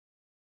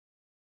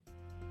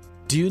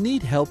Do you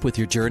need help with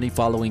your journey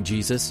following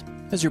Jesus?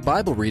 Has your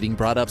Bible reading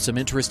brought up some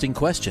interesting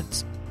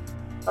questions?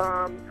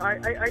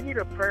 I need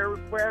a prayer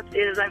request.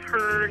 I've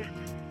heard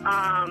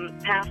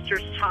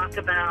pastors talk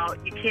about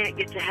you can't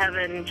get to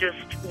heaven just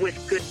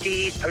with good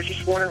deeds. I was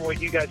just wondering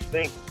what you guys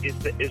think. Is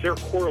there a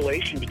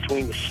correlation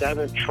between the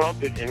seventh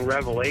trumpet in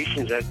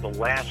Revelations as the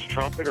last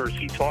trumpet, or is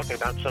he talking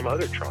about some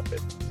other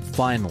trumpet?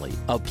 Finally,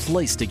 a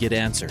place to get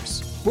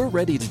answers. We're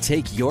ready to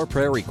take your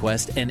prayer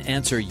request and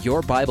answer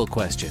your Bible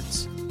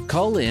questions.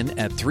 Call in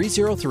at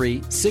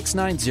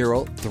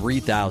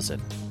 303-690-3000.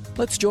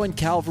 Let's join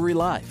Calvary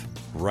Live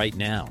right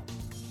now.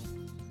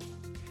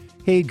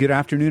 Hey, good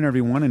afternoon,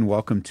 everyone, and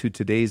welcome to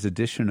today's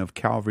edition of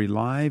Calvary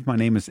Live. My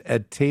name is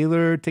Ed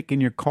Taylor,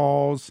 taking your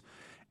calls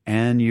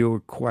and your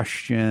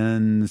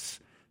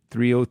questions.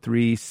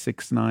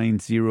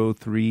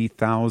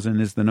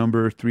 303-690-3000 is the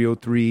number.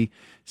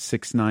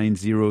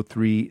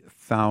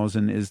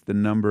 303-690-3000 is the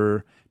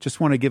number. Just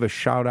want to give a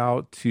shout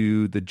out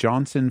to the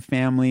Johnson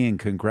family and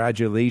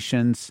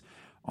congratulations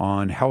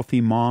on healthy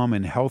mom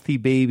and healthy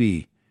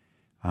baby.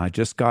 I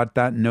just got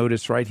that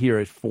notice right here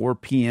at 4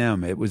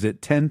 p.m. It was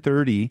at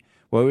 10:30.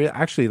 Well,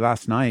 actually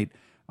last night,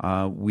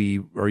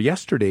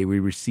 yesterday, we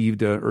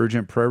received an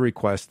urgent prayer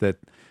request that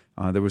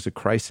there was a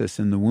crisis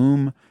in the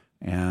womb.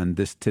 And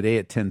today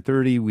at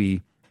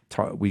 10:30,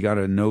 we got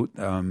a note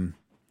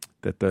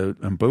that the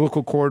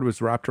umbilical cord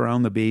was wrapped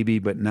around the baby.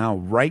 But now,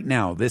 right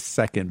now, this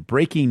second,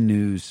 breaking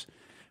news.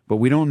 But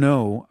we don't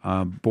know,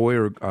 boy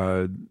or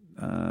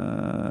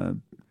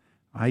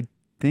I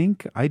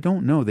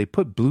don't know. They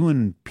put blue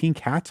and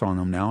pink hats on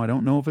them now. I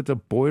don't know if it's a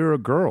boy or a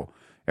girl.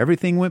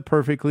 Everything went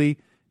perfectly,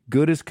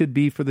 good as could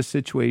be for the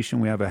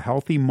situation. We have a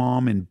healthy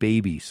mom and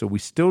baby, so we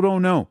still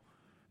don't know.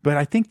 But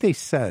I think they've,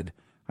 see,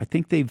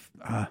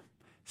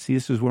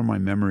 this is where my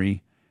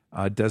memory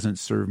doesn't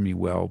serve me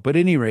well. But at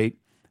any rate,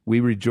 we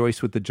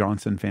rejoice with the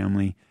Johnson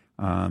family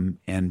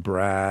and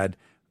Brad.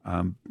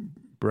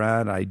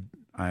 Brad, I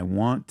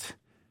want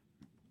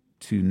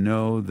to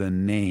know the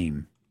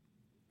name.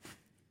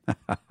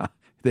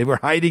 They were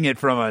hiding it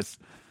from us.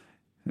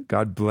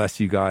 God bless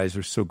you guys.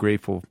 We're so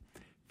grateful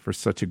for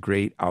such a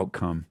great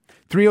outcome.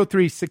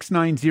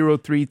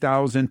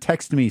 303-690-3000.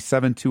 Text me,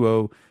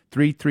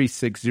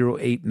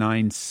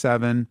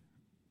 720-336-0897.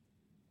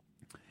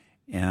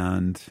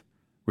 And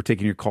we're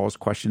taking your calls,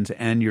 questions,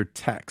 and your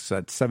texts.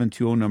 That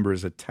 720 number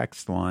is a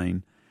text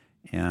line.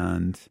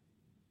 And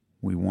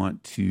we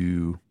want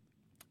to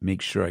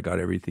make sure I got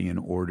everything in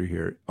order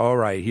here. All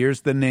right,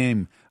 here's the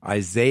name,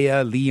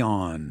 Isaiah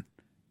Leon.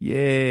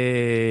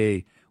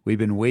 Yay! We've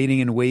been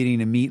waiting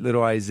to meet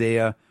little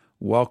Isaiah.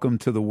 Welcome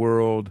to the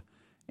world.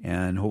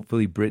 And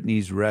hopefully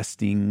Brittany's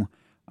resting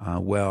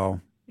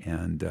well.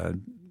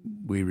 And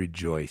we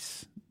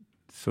rejoice.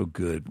 So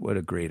good. What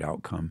a great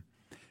outcome.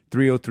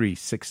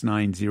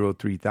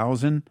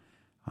 303-690-3000.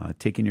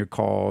 Taking your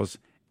calls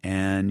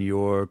and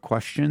your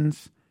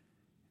questions.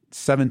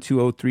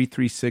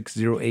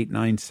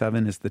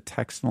 720-336-0897 is the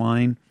text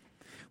line.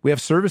 We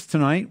have service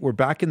tonight. We're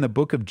back in the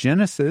book of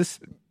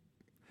Genesis.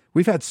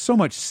 We've had so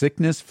much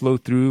sickness flow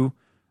through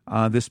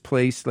this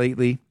place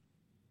lately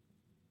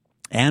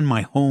and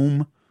my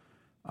home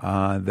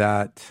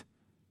that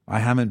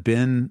I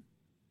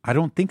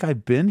don't think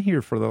I've been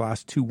here for the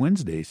last 2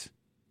 Wednesdays.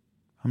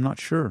 I'm not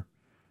sure.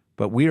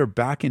 But we are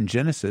back in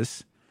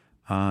Genesis,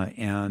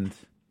 and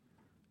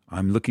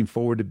I'm looking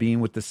forward to being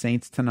with the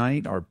saints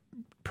tonight. Our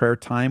prayer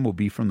time will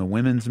be from the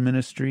women's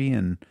ministry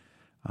and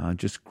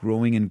just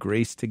growing in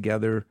grace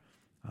together.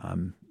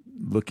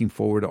 Looking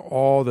forward to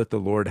all that the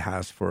Lord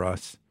has for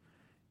us.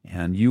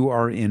 And you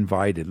are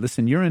invited.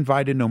 Listen, you're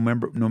invited no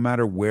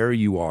matter where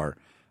you are.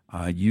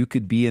 You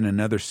could be in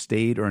another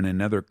state or in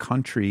another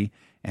country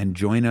and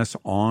join us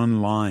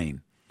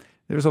online.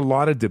 There's a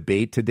lot of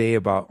debate today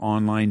about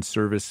online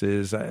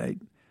services. I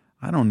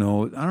don't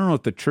know. I don't know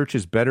if the church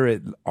is better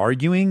at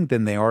arguing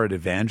than they are at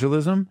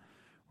evangelism,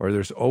 or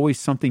there's always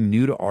something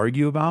new to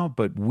argue about.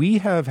 But we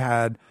have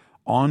had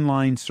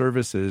online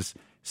services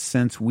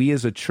since we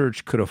as a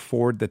church could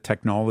afford the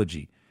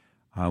technology.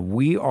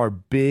 We are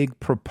big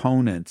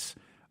proponents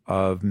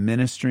of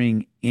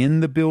ministering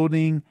in the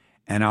building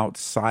and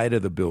outside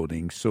of the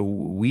building. So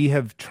we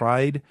have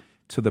tried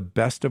to the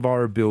best of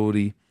our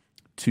ability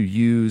to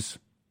use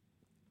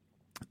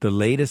the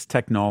latest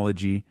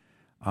technology.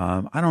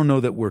 I don't know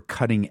that we're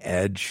cutting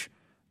edge,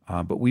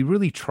 but we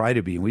really try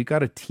to be. And we've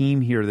got a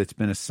team here that's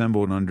been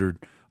assembled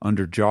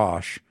under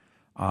Josh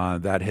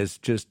that has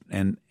just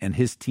and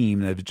his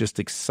team that have just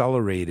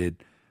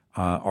accelerated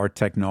our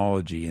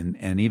technology,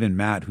 and even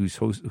Matt,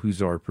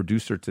 who's our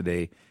producer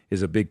today,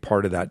 is a big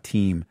part of that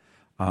team.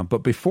 But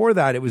before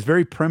that, it was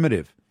very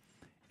primitive,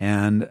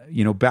 and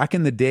back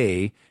in the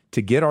day,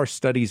 to get our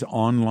studies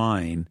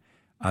online,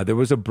 there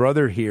was a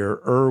brother here,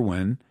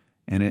 Erwin,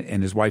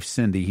 and his wife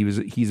Cindy.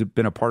 He's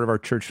been a part of our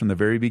church from the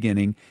very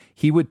beginning.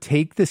 He would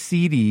take the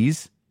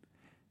CDs.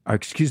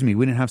 Excuse me,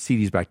 we didn't have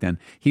CDs back then.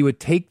 He would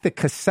take the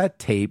cassette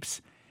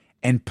tapes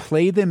and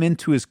play them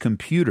into his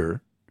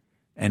computer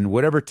and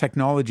whatever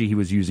technology he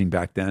was using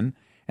back then,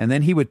 and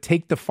then he would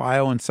take the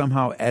file and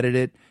somehow edit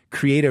it,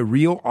 create a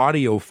real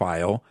audio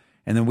file,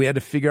 and then we had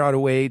to figure out a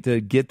way to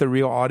get the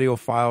real audio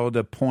file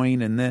to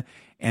point, and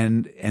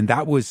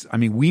that was, I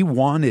mean, we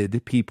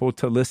wanted people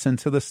to listen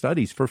to the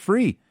studies for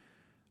free.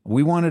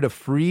 We wanted a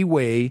free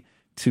way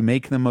to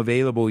make them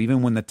available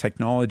even when the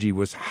technology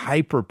was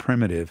hyper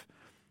primitive.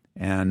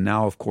 And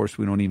now, of course,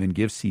 we don't even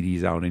give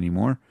CDs out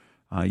anymore.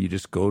 You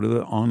just go to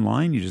the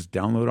online, you just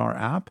download our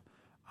app.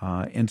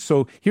 And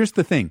so here's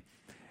the thing.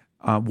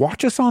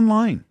 Watch us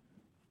online.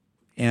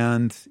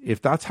 And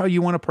if that's how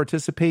you want to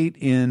participate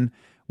in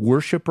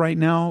worship right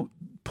now,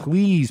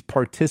 please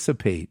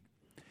participate.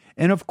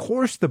 And of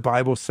course, the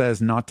Bible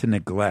says not to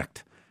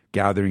neglect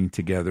gathering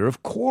together.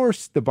 Of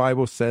course, the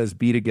Bible says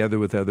be together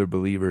with other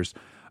believers.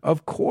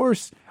 Of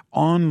course,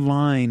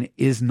 online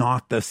is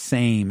not the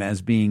same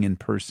as being in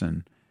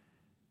person.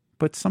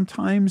 But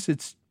sometimes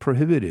it's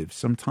prohibitive.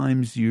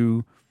 Sometimes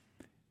you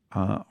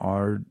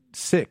are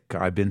sick.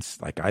 I've been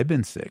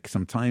sick.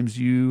 Sometimes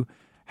you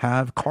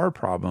have car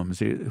problems.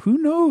 Who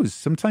knows?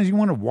 Sometimes you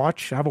want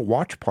to have a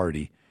watch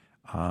party.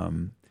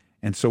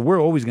 And so we're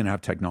always going to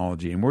have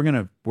technology, and we're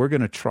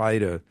going to try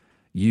to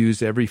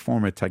use every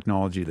form of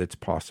technology that's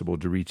possible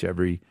to reach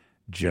every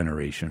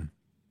generation.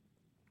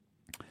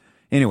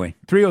 Anyway,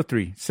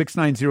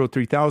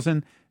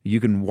 303-690-3000. You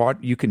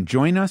can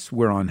join us.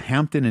 We're on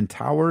Hampton and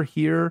Tower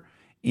here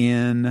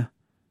in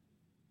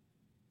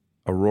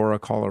Aurora,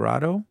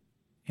 Colorado,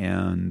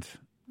 and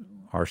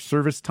our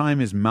service time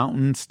is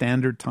Mountain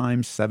Standard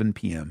Time, 7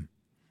 p.m.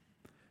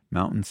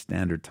 Mountain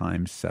Standard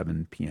Time,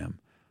 7 p.m.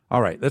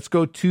 All right, let's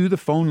go to the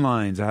phone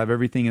lines. I have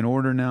everything in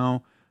order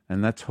now,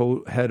 and let's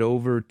head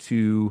over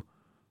to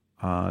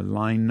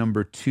line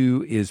number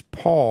 2 is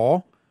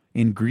Paul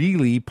in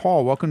Greeley.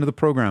 Paul, welcome to the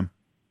program.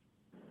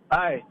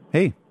 Hi.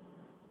 Hey.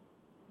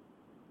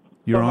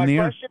 You're on the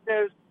air.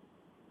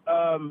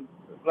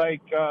 My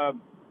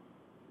question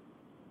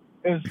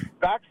is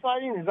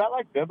backsliding, is that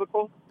like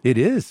biblical? It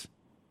is.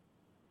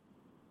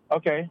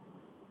 Okay.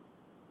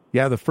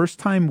 Yeah, the first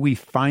time we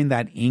find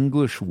that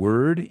English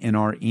word in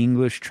our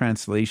English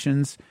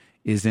translations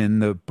is in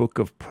the book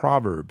of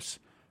Proverbs.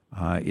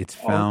 It's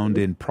found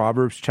in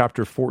Proverbs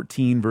chapter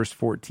 14, verse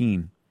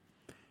 14.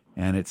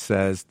 And it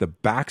says, the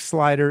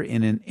backslider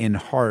in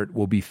heart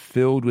will be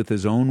filled with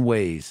his own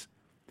ways,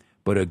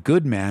 but a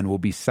good man will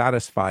be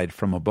satisfied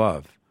from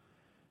above.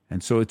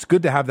 And so it's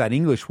good to have that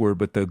English word,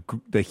 but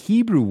the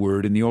Hebrew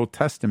word in the Old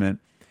Testament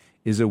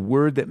is a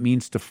word that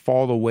means to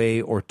fall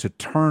away or to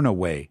turn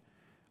away.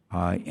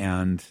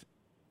 And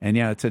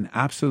yeah, it's an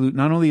absolute,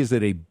 not only is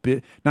it a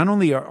bit, not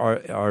only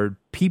are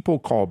people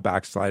called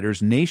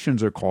backsliders,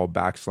 nations are called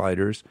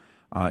backsliders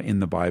in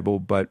the Bible,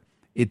 but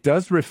it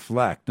does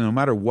reflect, no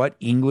matter what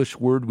English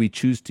word we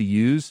choose to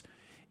use,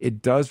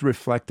 it does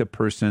reflect a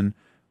person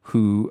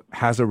who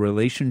has a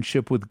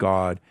relationship with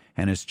God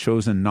and has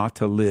chosen not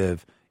to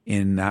live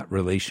in that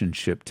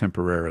relationship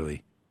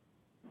temporarily.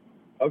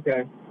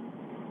 Okay.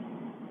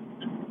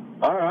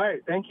 All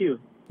right. Thank you.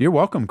 You're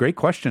welcome. Great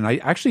question. I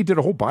actually did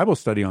a whole Bible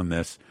study on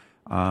this.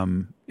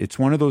 It's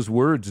one of those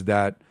words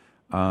that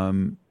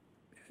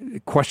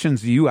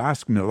questions you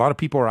ask me, a lot of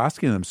people are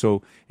asking them.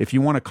 So if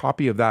you want a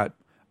copy of that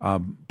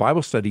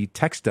Bible study,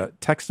 text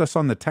us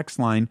on the text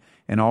line,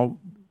 and I'll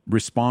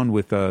respond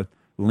with a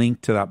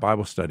link to that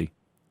Bible study.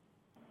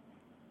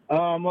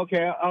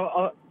 Okay.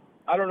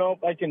 I don't know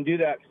if I can do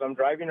that because I'm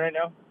driving right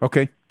now.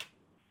 Okay.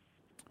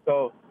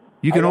 So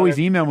you can always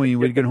email me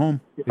when you get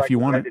home if you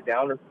want it. It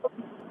down or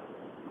something.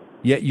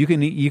 Yeah, you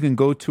can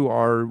go to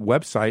our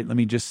website. Let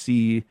me just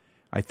see.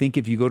 I think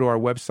if you go to our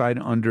website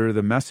under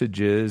the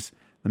messages,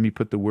 let me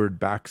put the word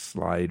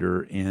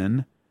backslider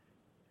in.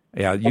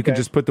 Yeah, you can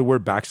just put the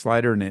word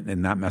backslider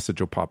and that message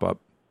will pop up.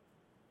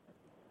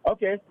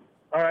 Okay.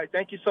 All right.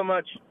 Thank you so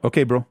much.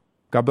 Okay, bro.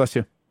 God bless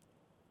you.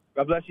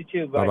 God bless you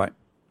too. Bye. Bye-bye.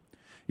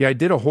 Yeah, I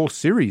did a whole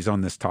series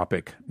on this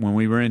topic when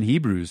we were in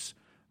Hebrews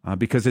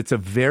because it's a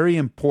very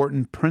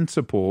important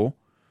principle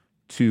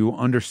to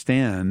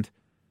understand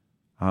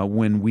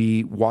when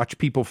we watch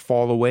people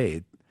fall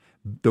away.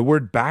 The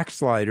word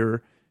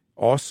backslider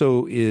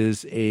also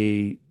is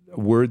a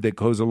word that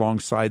goes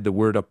alongside the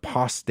word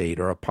apostate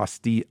or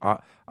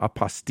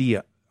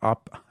apostia.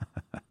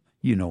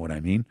 You know what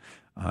I mean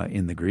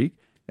in the Greek.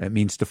 It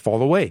means to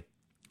fall away.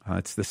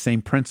 It's the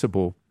same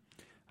principle.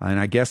 And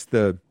I guess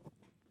the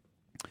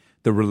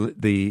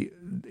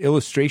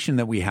illustration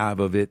that we have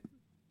of it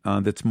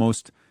that's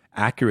most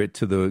accurate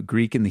to the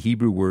Greek and the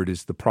Hebrew word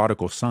is the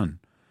prodigal son.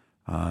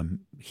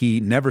 He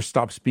never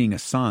stops being a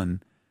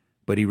son,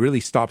 but he really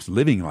stops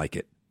living like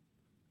it.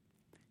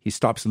 He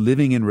stops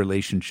living in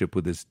relationship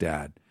with his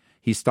dad.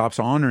 He stops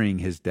honoring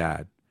his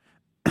dad.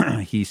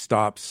 He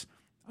stops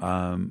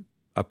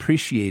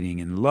appreciating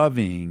and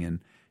loving, and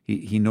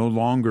he no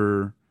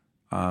longer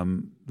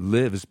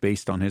lives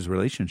based on his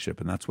relationship.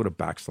 And that's what a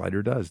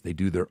backslider does. They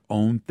do their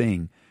own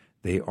thing.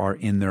 They are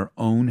in their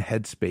own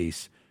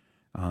headspace.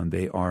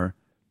 They are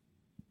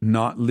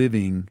not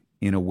living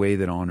in a way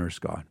that honors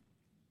God.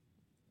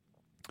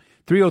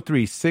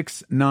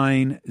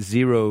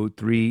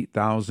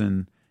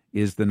 303-690-3000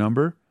 is the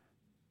number.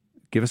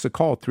 give us a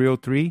call,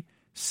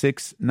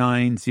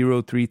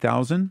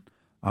 303-690-3000,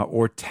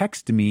 or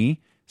text me,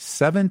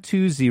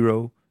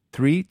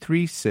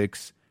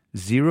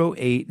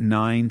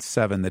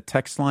 720-336-0897. The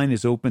text line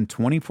is open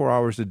 24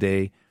 hours a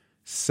day,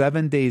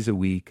 7 days a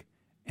week,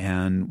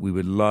 and we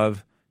would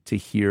love to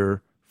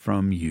hear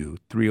from you.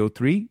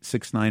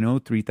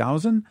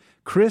 303-690-3000.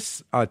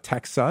 Chris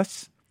texts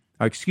us.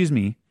 It's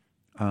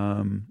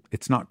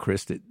not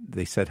Chris.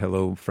 They said,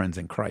 hello, friends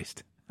in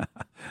Christ.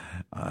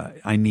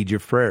 I need your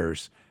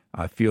prayers.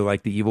 I feel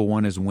like the evil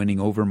one is winning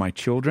over my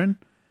children,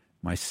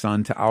 my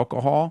son to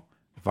alcohol,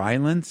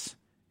 violence,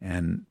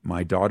 and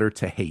my daughter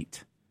to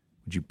hate.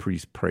 Would you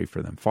please pray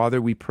for them? Father,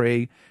 we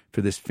pray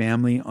for this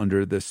family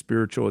under the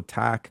spiritual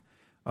attack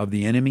of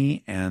the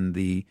enemy and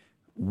the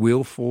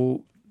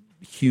willful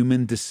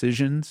human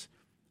decisions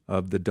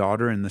of the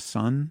daughter and the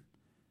son.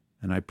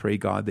 And I pray,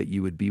 God, that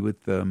you would be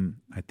with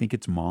them. I think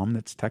it's mom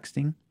that's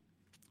texting,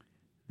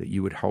 that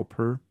you would help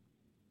her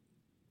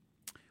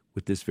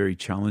with this very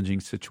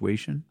challenging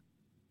situation,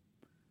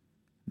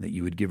 that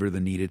you would give her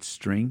the needed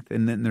strength.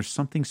 And then there's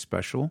something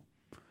special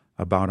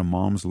about a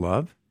mom's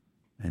love.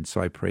 And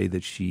so I pray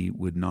that she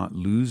would not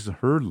lose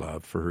her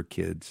love for her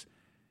kids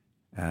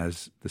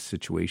as the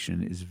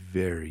situation is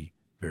very,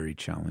 very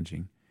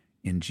challenging.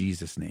 In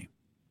Jesus' name,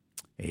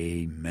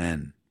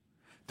 amen.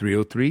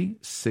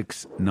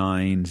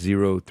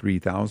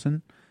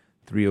 303-690-3000.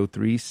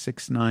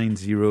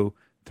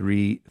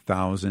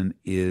 303-690-3000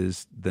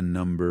 is the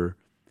number.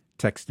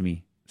 Text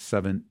me,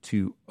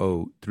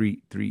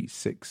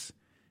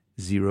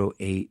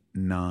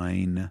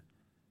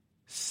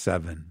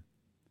 720-336-0897.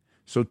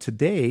 So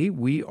today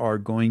we are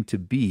going to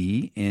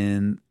be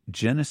in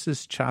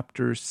Genesis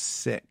chapter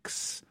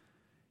 6.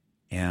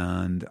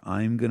 And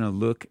I'm going to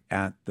look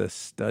at the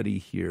study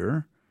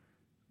here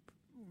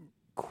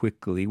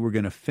quickly. We're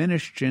going to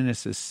finish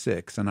Genesis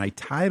 6, and I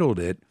titled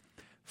it,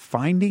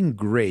 Finding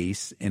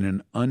Grace in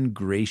an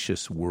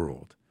Ungracious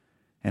World.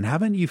 And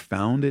haven't you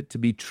found it to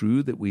be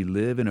true that we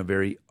live in a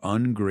very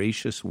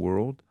ungracious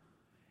world?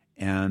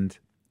 And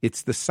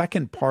it's the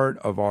second part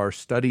of our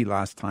study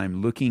last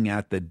time, looking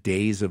at the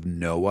days of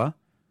Noah,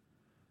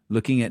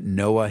 looking at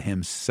Noah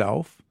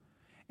himself.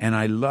 And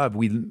I love,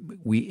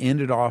 we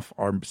ended off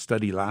our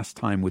study last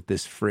time with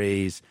this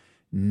phrase,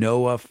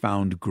 Noah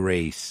found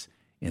grace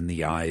in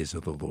the eyes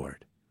of the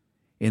Lord.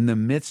 In the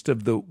midst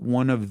of the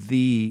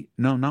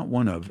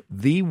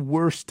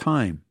worst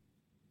time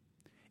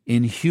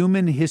in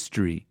human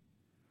history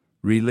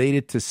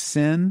related to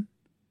sin,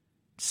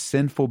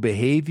 sinful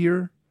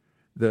behavior,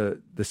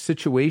 the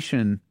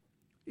situation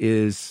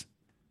is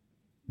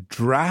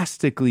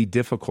drastically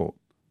difficult.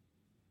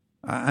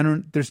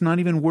 There's not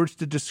even words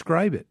to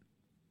describe it.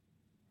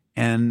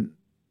 And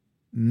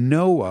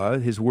Noah,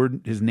 his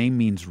name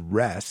means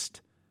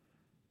rest,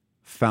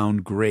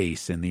 found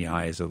grace in the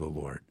eyes of the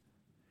Lord.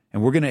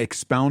 And we're going to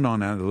expound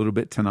on that a little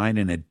bit tonight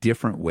in a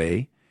different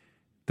way.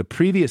 The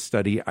previous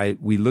study,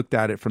 we looked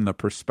at it from the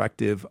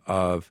perspective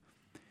of,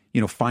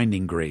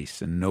 finding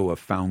grace, and Noah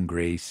found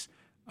grace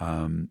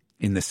in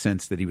the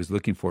sense that he was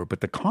looking for it.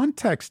 But the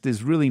context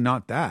is really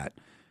not that.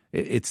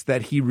 It's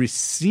that he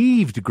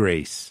received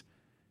grace.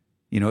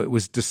 It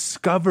was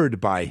discovered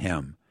by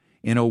him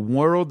in a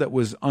world that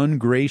was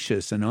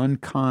ungracious and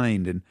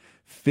unkind and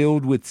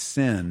filled with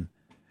sin.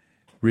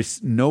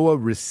 Noah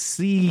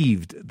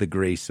received the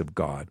grace of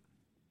God.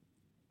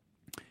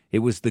 It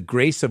was the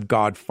grace of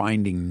God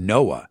finding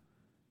Noah,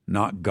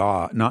 not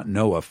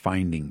Noah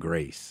finding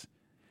grace.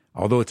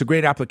 Although it's a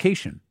great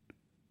application,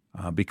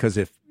 because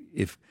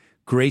if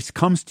grace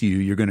comes to you,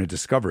 you're going to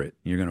discover it.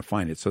 You're going to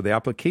find it. So the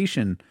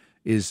application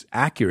is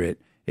accurate,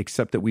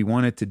 except that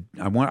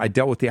I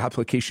dealt with the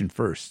application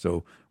first.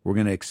 So we're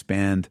going to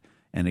expand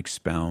and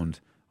expound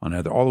on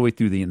it all the way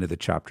through the end of the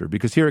chapter.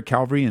 Because here at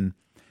Calvary, and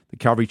the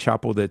Calvary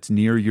Chapel that's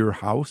near your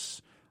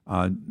house,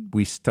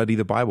 we study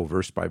the Bible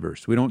verse by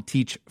verse. We don't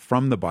teach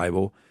from the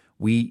Bible.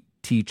 We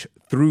teach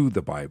through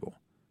the Bible.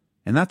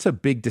 And that's a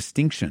big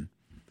distinction.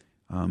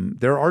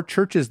 There are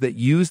churches that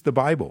use the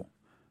Bible,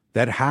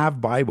 that have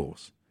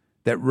Bibles,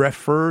 that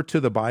refer to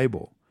the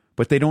Bible,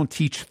 but they don't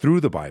teach through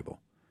the Bible.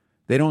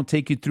 They don't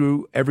take you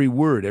through every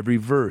word, every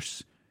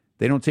verse.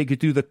 They don't take you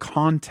through the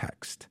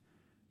context.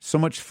 So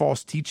much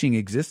false teaching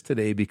exists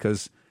today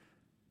because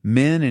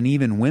men and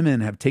even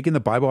women have taken the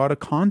Bible out of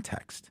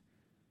context.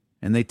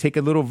 And they take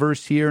a little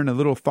verse here and a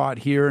little thought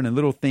here and a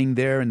little thing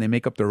there, and they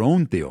make up their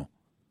own deal.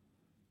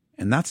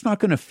 And that's not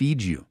going to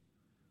feed you.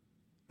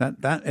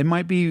 That it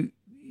might be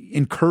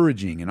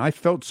encouraging, and I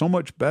felt so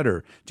much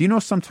better. Do you know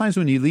sometimes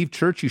when you leave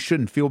church, you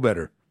shouldn't feel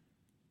better?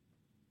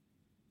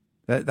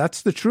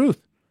 That's the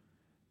truth.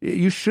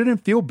 You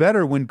shouldn't feel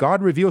better when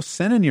God reveals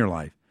sin in your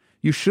life.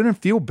 You shouldn't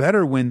feel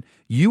better when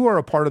you are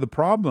a part of the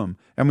problem.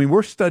 I mean,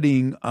 we're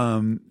studying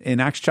in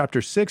Acts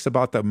chapter 6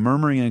 about the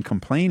murmuring and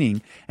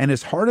complaining, and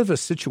as hard of a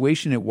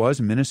situation it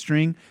was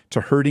ministering to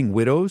hurting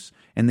widows,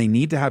 and they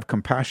need to have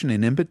compassion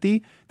and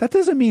empathy, that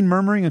doesn't mean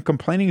murmuring and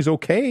complaining is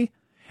okay.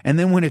 And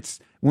then when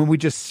we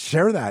just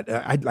share that,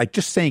 I like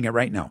just saying it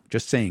right now,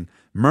 just saying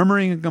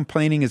murmuring and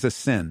complaining is a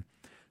sin.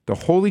 The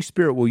Holy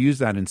Spirit will use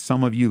that in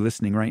some of you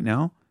listening right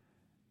now,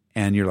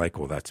 and you're like,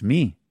 well, that's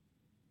me.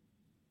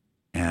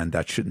 And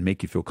that shouldn't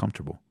make you feel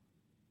comfortable.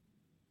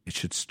 It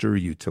should stir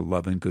you to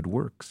love and good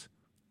works.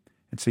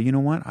 And say, you know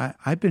what?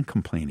 I've been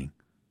complaining.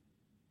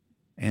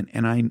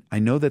 And I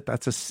know that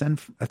that's a sin.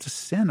 That's a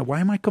sin. Why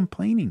am I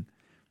complaining?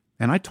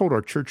 And I told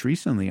our church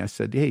recently, I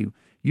said, hey,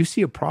 you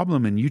see a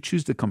problem and you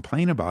choose to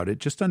complain about it,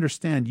 just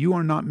understand you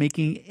are not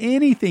making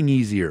anything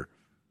easier.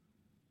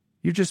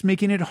 You're just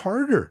making it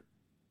harder.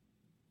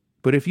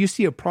 But if you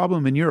see a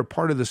problem and you're a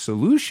part of the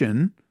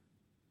solution,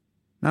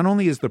 not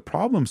only is the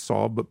problem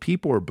solved, but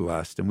people are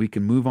blessed, and we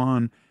can move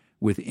on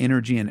with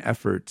energy and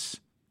efforts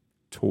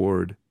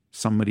toward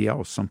somebody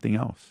else, something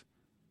else,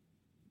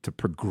 to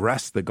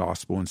progress the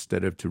gospel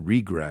instead of to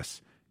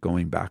regress,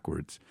 going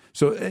backwards.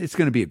 So it's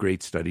going to be a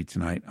great study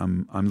tonight.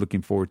 I'm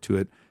looking forward to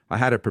it. I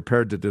had it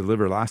prepared to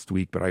deliver last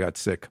week, but I got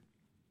sick.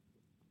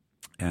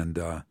 And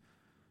I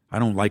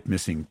don't like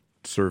missing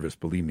service,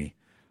 believe me.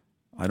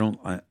 I'm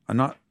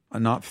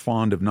not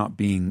fond of not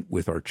being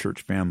with our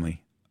church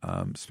family,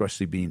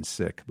 especially being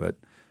sick. But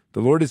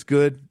the Lord is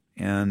good,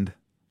 and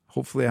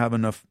hopefully I have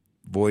enough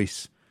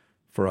voice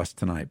for us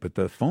tonight. But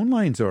the phone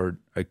lines are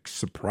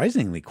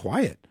surprisingly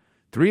quiet.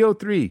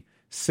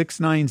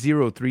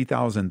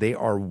 303-690-3000. They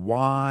are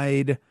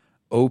wide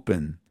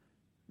open.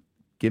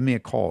 Give me a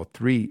call,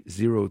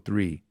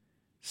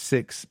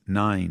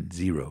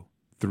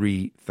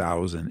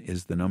 303-690-3000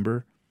 is the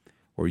number.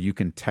 Or you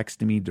can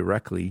text me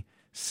directly,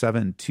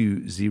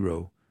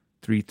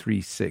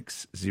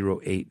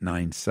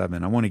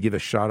 720-336-0897. I want to give a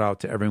shout out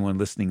to everyone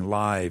listening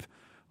live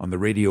on the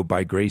Radio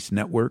by Grace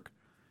Network,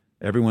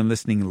 everyone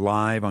listening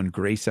live on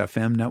Grace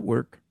FM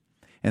Network,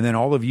 and then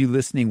all of you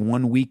listening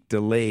 1 week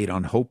delayed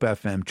on Hope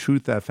FM,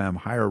 Truth FM,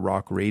 Higher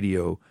Rock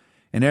Radio,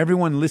 and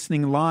everyone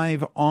listening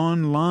live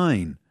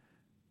online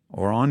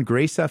or on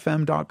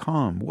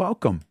gracefm.com.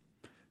 Welcome.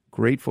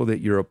 Grateful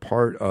that you're a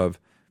part of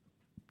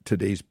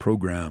today's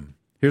program.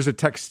 Here's a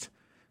text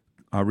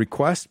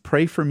request.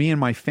 Pray for me and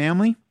my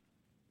family.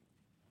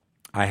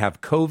 I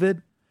have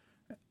COVID,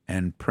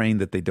 and praying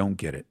that they don't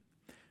get it.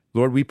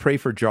 Lord, we pray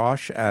for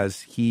Josh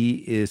as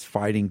he is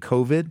fighting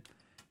COVID,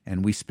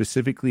 and we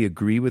specifically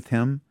agree with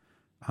him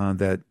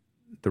that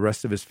the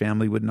rest of his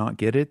family would not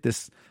get it.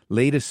 This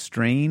latest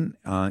strain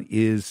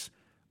is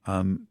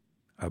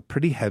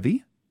pretty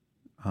heavy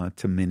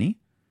to many,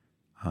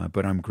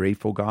 but I'm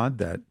grateful, God,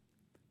 that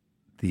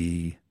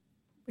the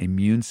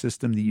immune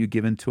system that you've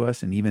given to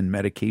us and even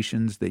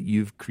medications that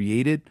you've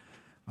created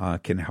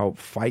can help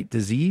fight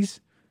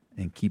disease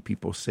and keep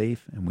people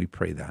safe, and we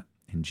pray that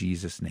in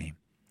Jesus' name.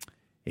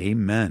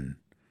 Amen.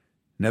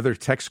 Another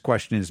text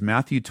question is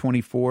Matthew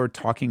 24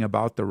 talking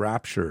about the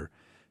rapture.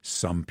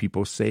 Some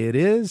people say it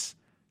is.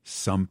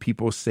 Some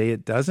people say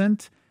it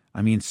doesn't.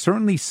 I mean,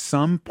 certainly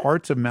some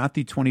parts of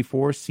Matthew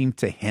 24 seem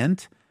to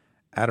hint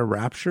at a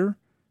rapture,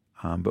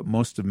 but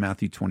most of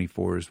Matthew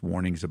 24 is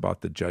warnings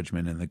about the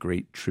judgment and the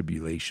great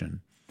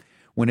tribulation.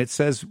 When it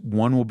says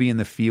one will be in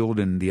the field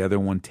and the other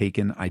one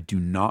taken, I do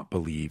not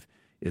believe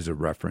is a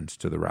reference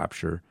to the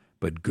rapture,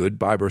 but good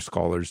Bible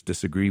scholars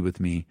disagree with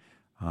me.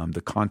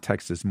 The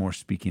context is more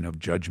speaking of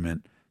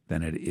judgment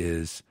than it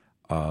is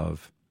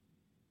of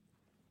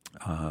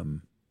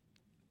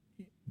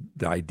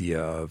the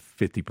idea of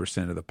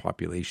 50% of the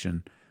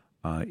population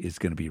is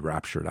going to be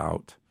raptured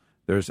out.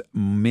 There's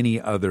many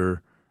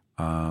other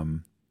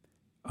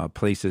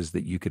places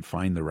that you could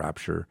find the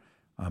rapture.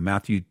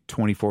 Matthew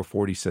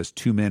 24:40 says,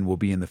 2 men will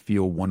be in the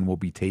field, one will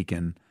be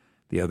taken,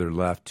 the other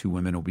left. 2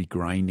 women will be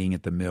grinding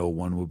at the mill,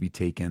 one will be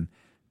taken,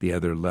 the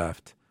other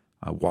left.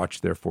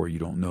 Watch, therefore, you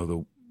don't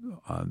know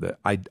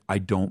I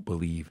don't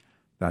believe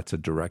that's a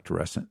direct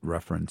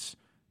reference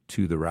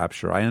to the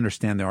rapture. I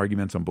understand the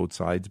arguments on both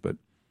sides, but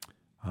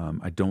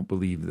I don't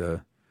believe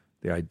the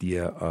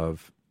idea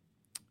of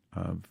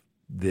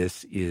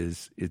this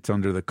it's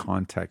under the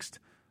context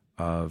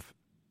of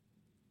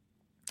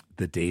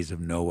the days of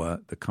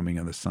Noah, the coming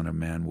of the Son of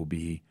Man will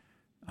be,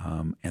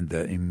 and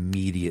the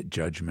immediate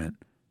judgment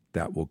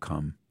that will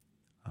come.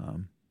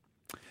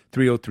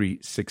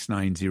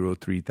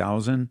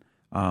 303-690-3000.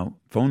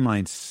 Phone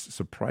lines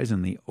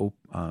surprisingly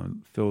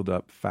filled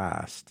up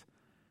fast.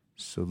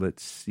 So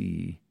let's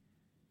see.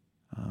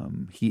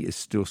 He is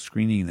still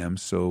screening them.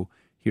 So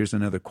here's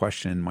another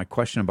question. My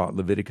question about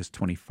Leviticus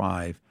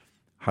 25.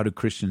 How do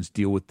Christians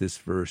deal with this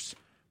verse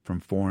from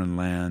foreign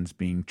lands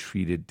being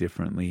treated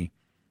differently?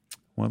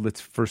 Well, let's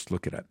first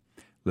look at it.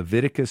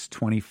 Leviticus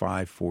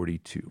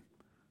 25:42.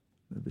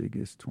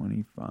 Leviticus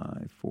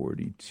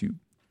 25:42.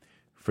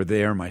 For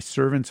they are my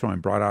servants who I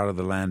brought out of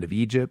the land of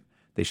Egypt.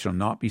 They shall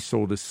not be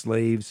sold as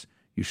slaves.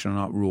 You shall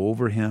not rule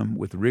over him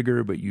with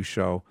rigor, but you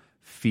shall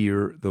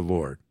fear the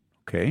Lord.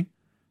 Okay?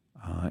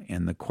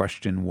 And the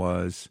question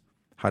was,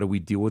 how do we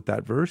deal with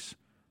that verse?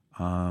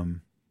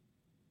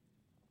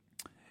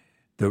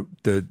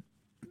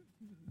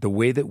 The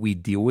way that we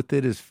deal with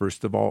it is,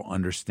 first of all,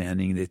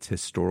 understanding its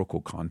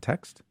historical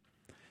context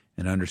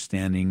and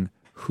understanding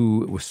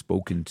who it was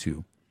spoken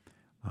to.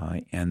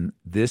 And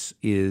this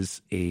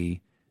is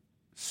a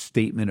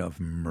statement of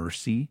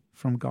mercy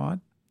from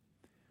God.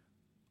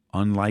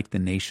 Unlike the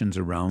nations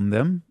around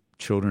them,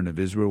 children of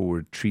Israel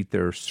would treat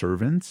their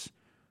servants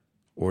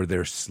or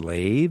their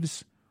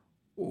slaves,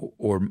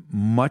 or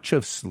much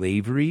of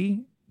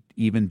slavery,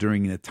 even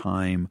during the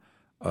time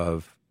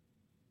of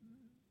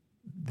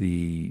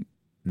the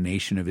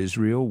nation of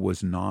Israel,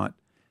 was not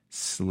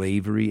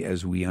slavery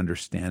as we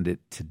understand it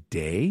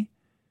today,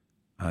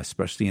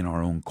 especially in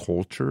our own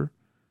culture.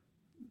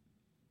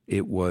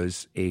 It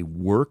was a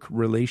work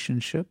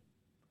relationship,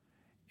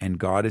 and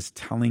God is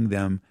telling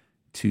them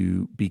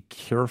to be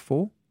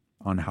careful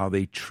on how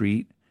they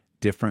treat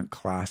different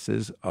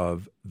classes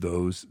of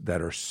those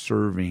that are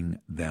serving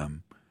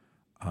them.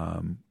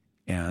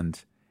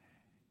 And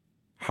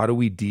how do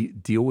we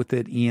deal with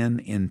it, Ian,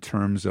 in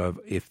terms of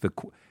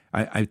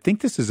I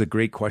think this is a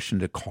great question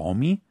to call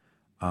me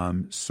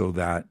so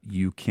that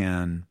you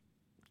can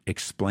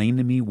explain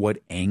to me what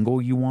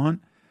angle you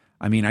want.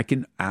 I mean, I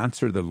can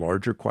answer the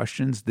larger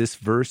questions. This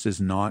verse is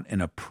not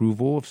an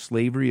approval of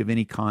slavery of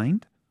any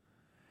kind.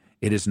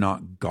 It is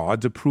not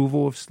God's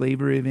approval of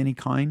slavery of any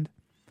kind.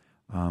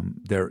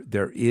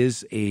 There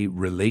is a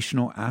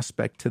relational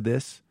aspect to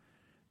this.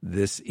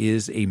 This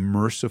is a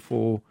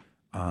merciful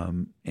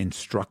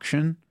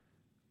instruction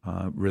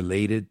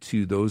related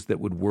to those that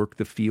would work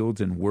the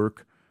fields and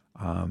work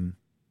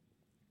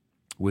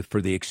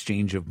for the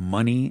exchange of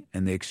money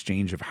and the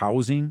exchange of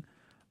housing.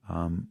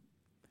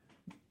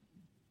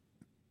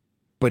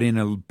 But in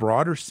a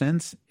broader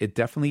sense, it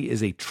definitely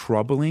is a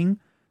troubling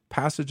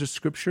passage of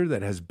Scripture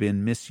that has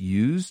been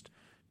misused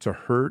to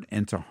hurt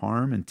and to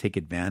harm and take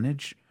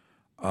advantage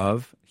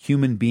of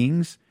human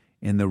beings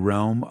in the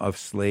realm of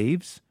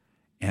slaves.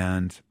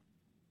 And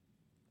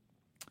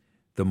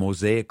the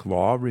Mosaic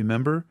Law,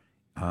 remember,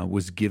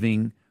 was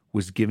giving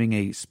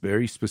a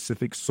very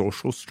specific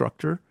social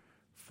structure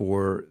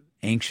for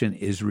ancient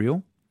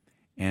Israel,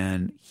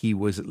 and he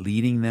was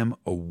leading them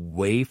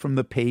away from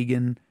the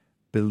pagan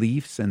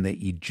beliefs and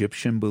the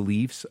Egyptian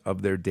beliefs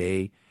of their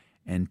day,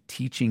 and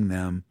teaching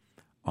them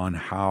on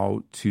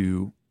how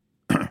to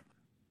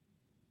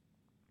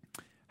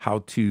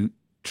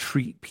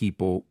treat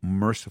people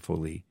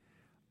mercifully.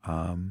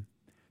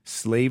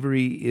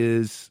 Slavery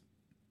is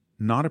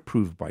not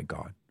approved by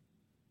God,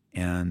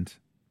 and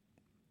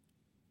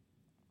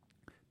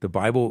the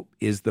Bible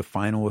is the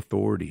final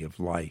authority of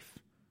life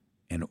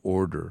and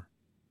order.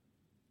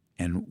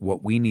 And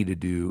what we need to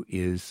do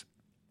is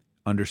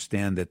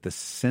understand that the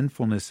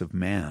sinfulness of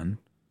man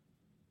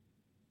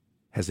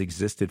has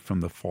existed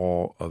from the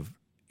fall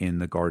in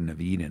the Garden of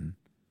Eden,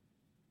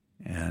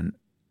 and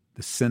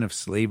the sin of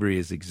slavery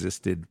has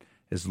existed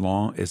as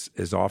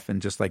often,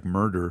 just like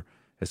murder,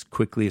 as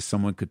quickly as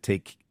someone could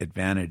take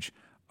advantage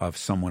of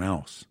someone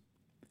else.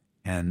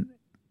 And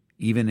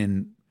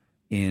even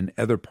in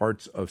other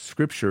parts of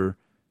Scripture,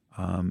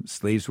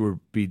 slaves were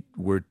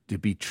to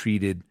be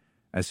treated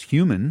as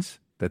humans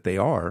that they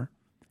are,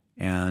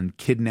 and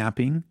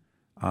kidnapping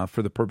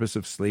for the purpose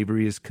of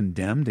slavery is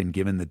condemned and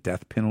given the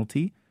death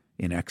penalty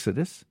in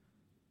Exodus.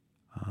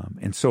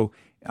 And so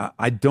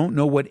I don't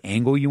know what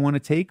angle you want to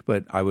take,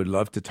 but I would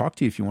love to talk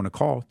to you if you want to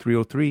call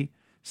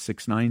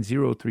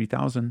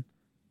 303-690-3000,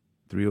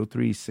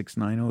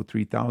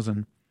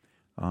 303-690-3000.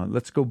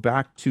 Let's go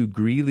back to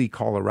Greeley,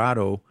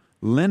 Colorado.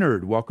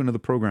 Leonard, welcome to the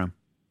program.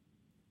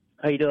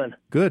 How you doing?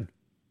 Good.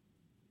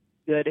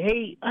 Good.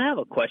 Hey, I have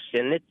a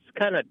question. It's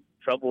kind of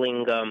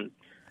troubling.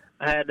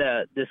 I had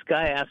this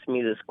guy ask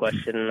me this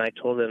question, and I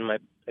told him I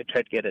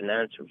tried to get an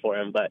answer for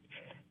him. But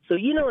so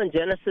in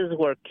Genesis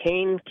where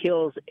Cain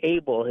kills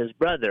Abel, his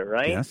brother,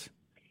 right? Yes.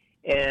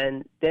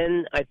 And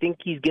then I think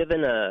he's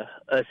given a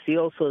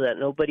seal so that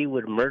nobody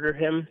would murder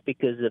him,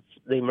 because if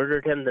they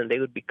murdered him, then they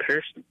would be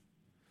cursed.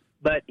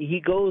 But he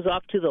goes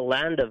off to the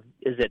land of,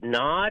 is it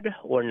Nod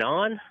or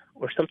Non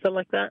or something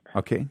like that?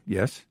 Okay,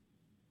 yes.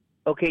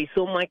 Okay,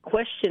 so my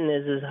question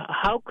is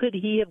how could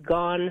he have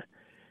gone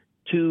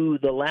to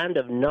the land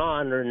of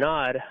Non or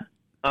Nod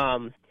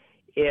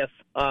if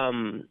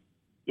Adam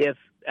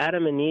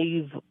and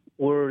Eve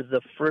were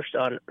the first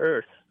on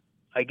earth?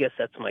 I guess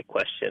that's my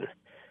question.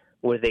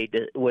 Were they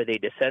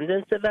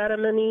descendants of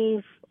Adam and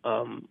Eve?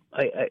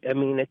 I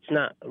mean, it's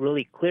not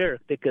really clear,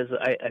 because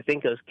I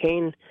think it was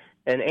Cain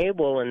and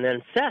Abel and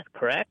then Seth,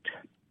 correct?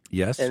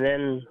 Yes. And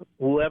then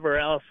whoever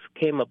else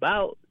came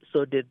about.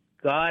 So did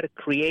God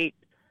create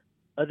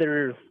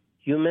other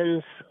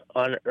humans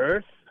on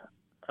earth?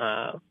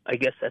 I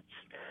guess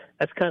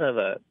that's kind of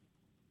a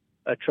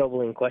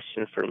troubling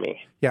question for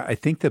me. Yeah, I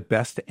think the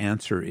best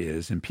answer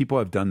is, and people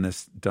have done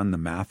the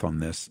math on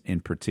this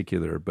in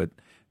particular, but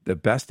the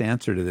best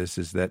answer to this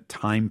is that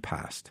time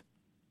passed.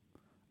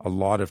 A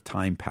lot of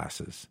time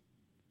passes.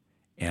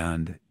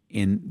 And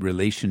in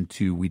relation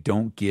to, we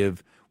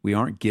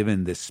aren't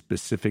given this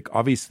specific,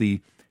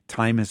 obviously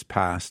time has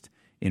passed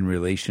in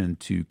relation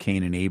to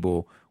Cain and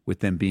Abel, with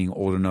them being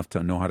old enough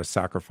to know how to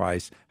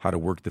sacrifice, how to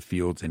work the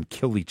fields and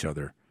kill each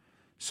other.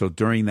 So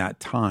during that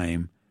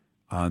time,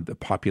 the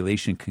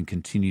population can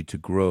continue to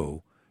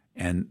grow.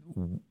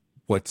 And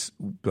what's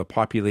the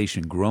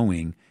population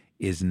growing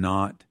is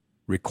not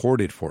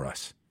recorded for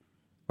us.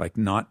 Like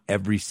not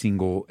every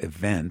single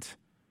event,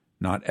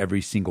 not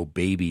every single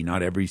baby,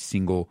 not every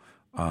single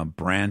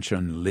branch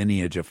and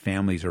lineage of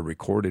families are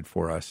recorded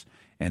for us.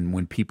 And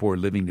when people are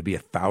living to be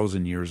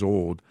 1,000 years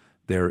old,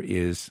 there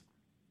is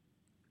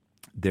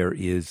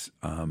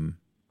a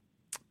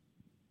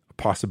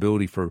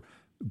possibility for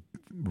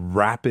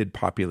rapid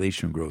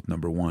population growth,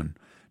 number one.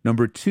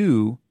 Number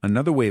two,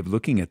 another way of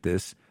looking at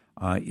this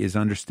is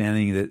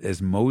understanding that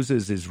as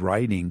Moses is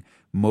writing,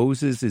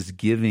 Moses is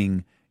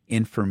giving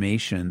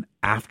information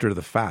after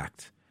the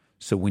fact.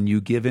 So when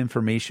you give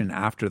information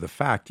after the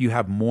fact, you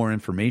have more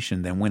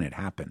information than when it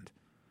happened.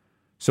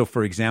 So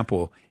for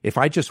example, if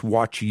I just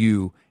watch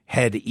you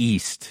head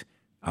east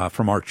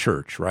from our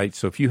church, right?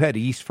 So if you head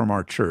east from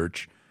our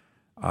church,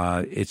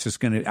 it's just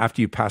going to,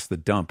 after you pass the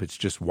dump, it's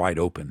just wide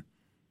open.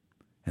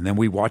 And then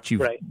we watch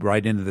you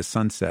right into the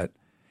sunset.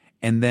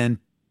 And then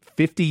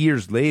 50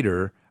 years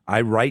later,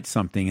 I write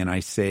something and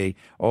I say,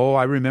 oh,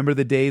 I remember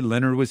the day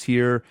Leonard was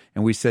here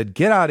and we said,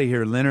 get out of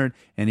here, Leonard.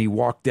 And he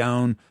walked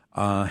down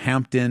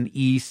Hampton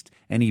East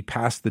and he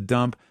passed the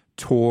dump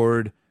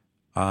toward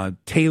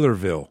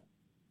Taylorville.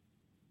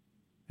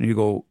 And you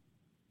go,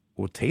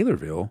 well,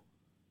 Taylorville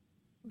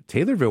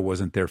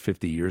wasn't there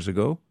 50 years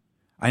ago.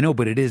 I know,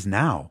 but it is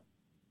now.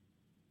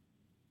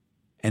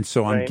 And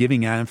so I'm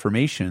giving that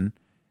information.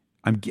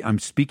 I'm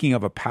speaking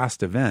of a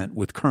past event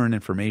with current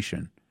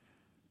information.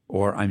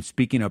 Or I'm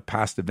speaking of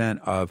past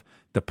event of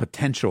the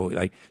potential.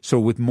 Like, so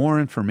with more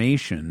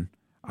information,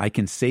 I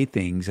can say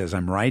things as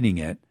I'm writing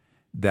it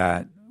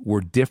that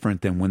were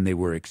different than when they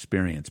were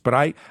experienced.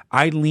 But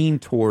I lean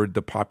toward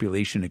the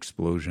population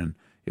explosion.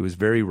 It was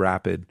very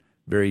rapid,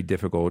 very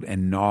difficult.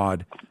 And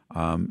Nod,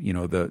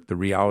 the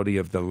reality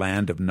of the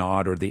land of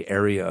Nod or the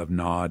area of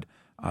Nod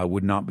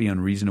would not be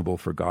unreasonable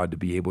for God to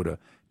be able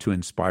to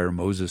inspire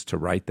Moses to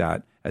write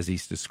that as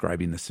he's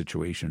describing the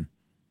situation.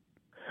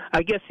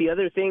 I guess the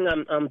other thing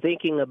I'm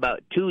thinking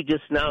about too,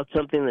 just now,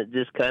 something that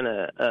just kind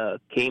of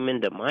came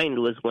into mind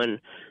was when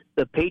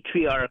the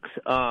patriarchs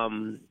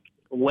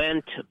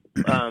went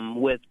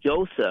with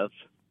Joseph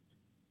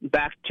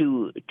back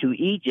to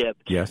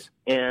Egypt. Yes,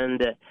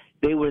 and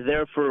they were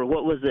there for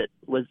what was it?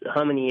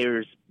 How many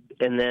years?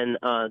 And then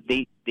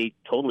they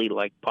totally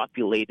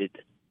overpopulated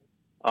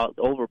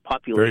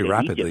very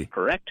rapidly. Egypt,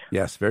 correct?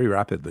 Yes, very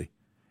rapidly,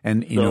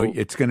 and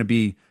it's going to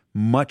be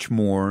much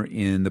more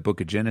in the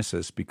book of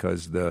Genesis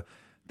because the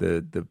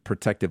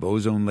protective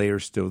ozone layer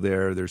is still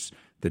there. There's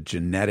the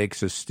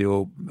genetics is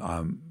still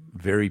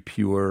very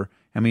pure.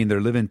 I mean, they're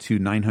living to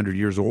 900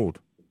 years old.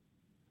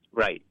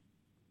 Right.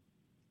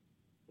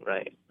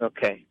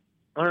 Okay.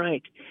 All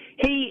right.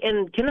 Hey,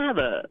 and can I have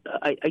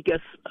I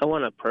guess I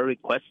want a prayer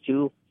request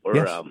too for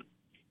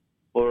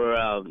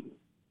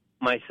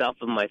myself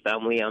and my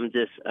family. I'm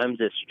just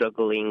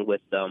struggling with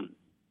the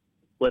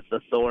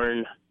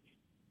thorn.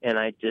 And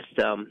I just,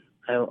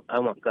 I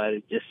want God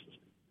to just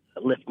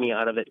lift me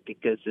out of it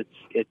because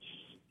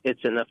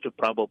it's enough to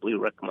probably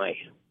wreck my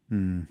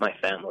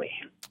family.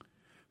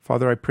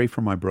 Father, I pray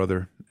for my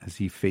brother as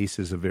he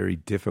faces a very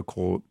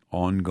difficult,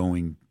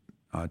 ongoing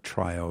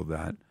trial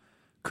that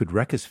could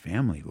wreck his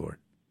family, Lord.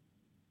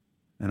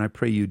 And I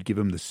pray you'd give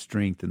him the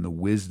strength and the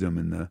wisdom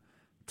and the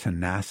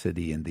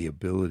tenacity and the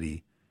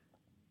ability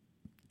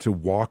to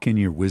walk in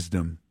your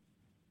wisdom,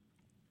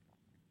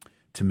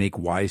 to make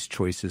wise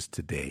choices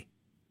today.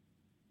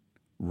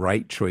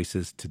 Right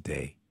choices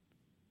today.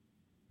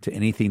 To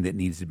anything that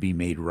needs to be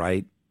made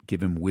right,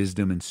 give him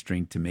wisdom and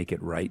strength to make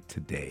it right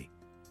today.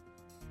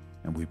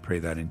 And we pray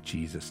that in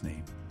Jesus'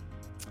 name.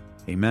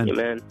 Amen.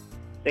 Amen.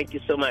 Thank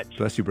you so much.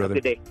 Bless you, brother.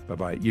 Have a good day.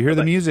 Bye-bye. You hear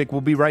the music.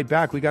 We'll be right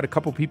back. We got a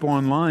couple people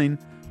online.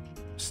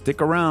 Stick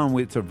around.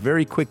 It's a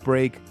very quick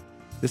break.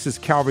 This is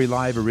Calvary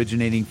Live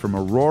originating from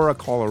Aurora,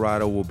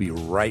 Colorado. We'll be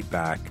right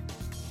back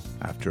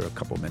after a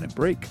couple-minute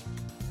break.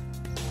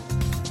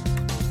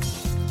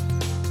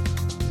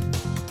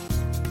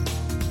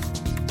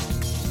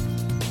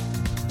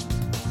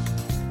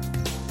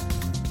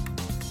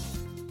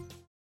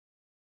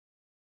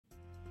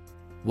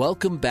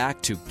 Welcome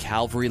back to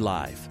Calvary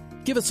Live.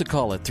 Give us a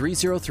call at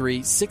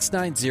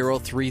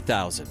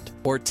 303-690-3000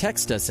 or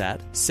text us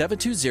at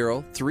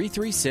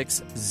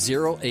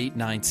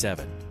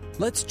 720-336-0897.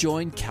 Let's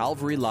join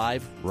Calvary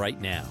Live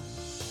right now.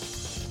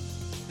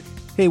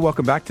 Hey,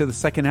 welcome back to the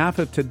second half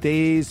of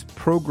today's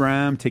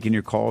program. Taking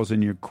your calls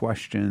and your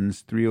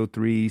questions.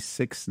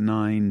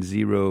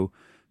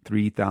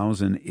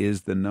 303-690-3000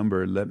 is the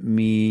number. Let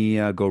me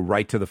go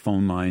right to the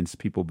phone lines.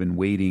 People have been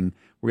waiting.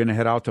 We're going to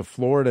head out to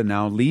Florida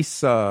now.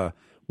 Lisa,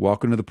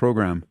 welcome to the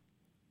program.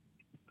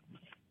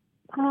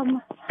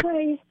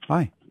 Hi.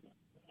 Hi.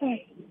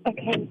 Hey.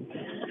 Okay.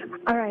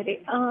 All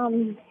righty.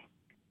 I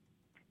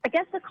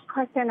guess the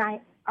question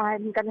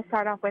I'm going to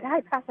start off with.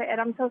 Hi, Pastor Ed.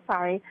 I'm so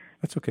sorry.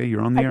 That's okay.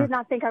 You're on the air. I did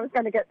not think I was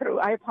going to get through.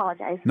 I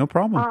apologize. No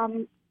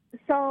problem.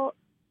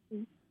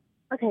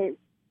 Okay.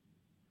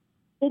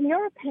 In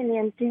your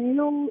opinion,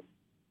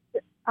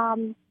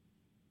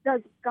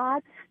 does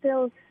God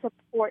still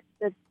support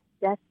the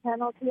death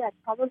penalty? I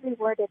probably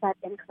worded that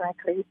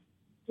incorrectly.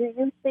 Do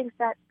you think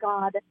that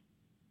God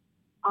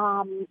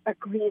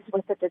agrees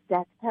with the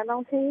death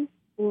penalty,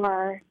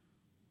 or?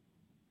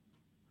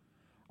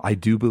 I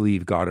do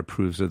believe God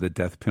approves of the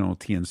death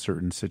penalty in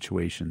certain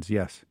situations,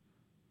 yes.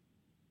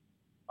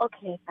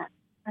 Okay.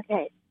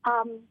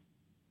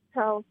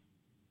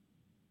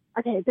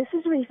 This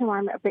is the reason why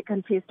I'm a bit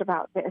confused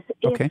about this.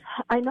 Okay.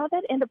 I know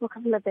that in the book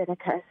of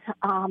Leviticus,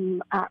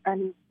 and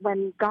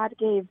when God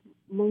gave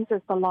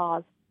Moses the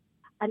laws,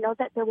 I know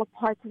that there were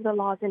parts of the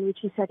laws in which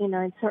he said,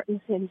 in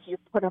certain sins you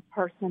put a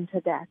person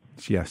to death.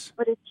 Yes.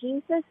 But if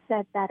Jesus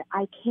said that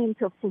I came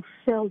to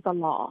fulfill the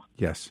law,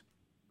 yes,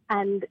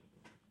 and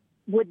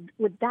would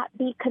that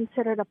be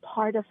considered a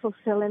part of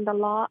fulfilling the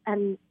law?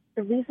 And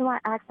the reason why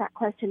I asked that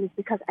question is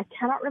because I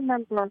cannot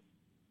remember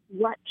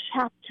what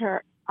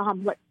chapter,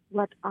 what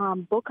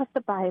book of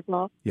the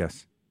Bible,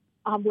 yes,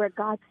 where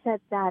God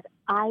said that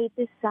I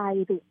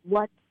decide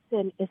what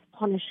sin is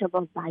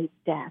punishable by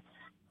death.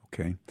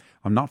 Okay.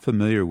 I'm not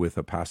familiar with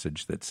a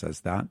passage that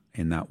says that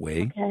in that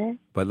way. Okay.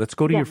 But let's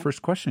go to your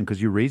first question,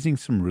 because you're raising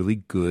some really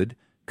good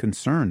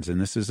concerns. And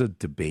this is a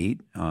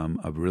debate,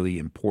 a really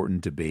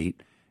important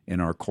debate in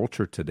our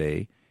culture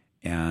today.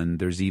 And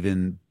there's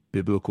even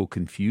biblical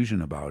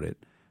confusion about it.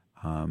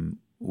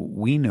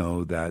 We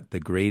know that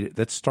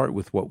let's start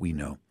with what we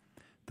know.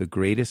 The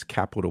greatest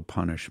capital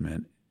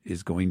punishment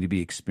is going to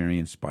be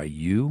experienced by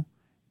you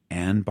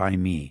and by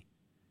me,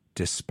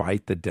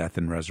 despite the death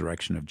and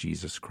resurrection of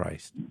Jesus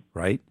Christ,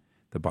 right?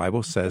 The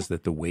Bible says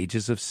that the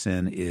wages of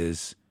sin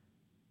is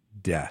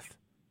death,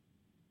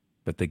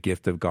 but the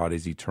gift of God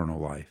is eternal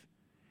life.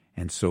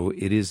 And so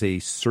it is a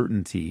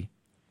certainty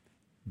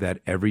that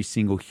every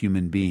single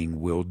human being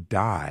will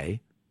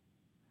die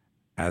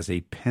as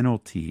a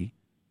penalty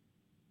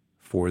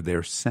for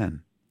their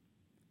sin.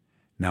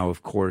 Now,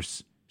 of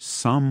course,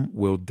 some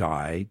will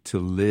die to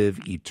live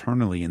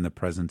eternally in the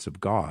presence of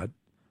God.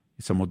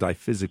 Some will die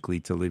physically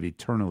to live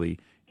eternally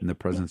in the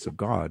presence of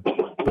God,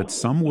 but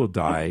some will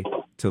die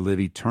to live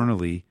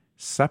eternally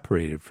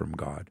separated from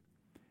God.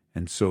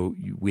 And so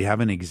we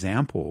have an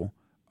example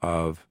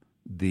of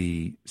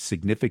the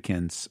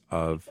significance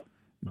of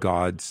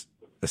God's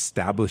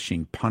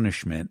establishing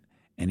punishment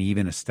and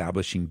even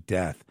establishing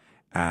death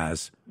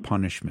as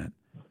punishment.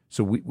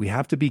 So we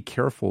have to be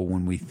careful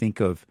when we think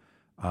of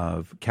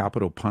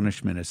capital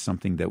punishment as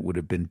something that would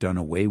have been done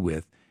away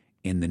with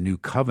in the new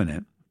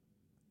covenant,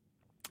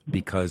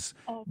 because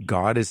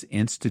God has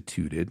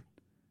instituted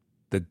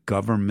the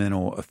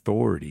governmental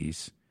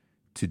authorities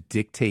to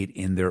dictate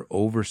in their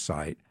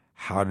oversight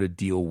how to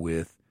deal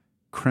with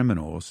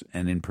criminals,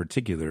 and in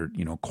particular,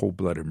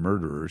 cold-blooded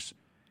murderers.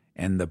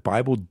 And the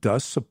Bible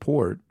does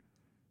support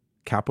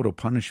capital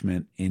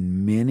punishment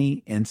in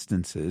many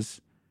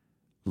instances,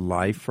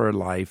 life for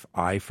life,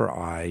 eye for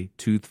eye,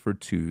 tooth for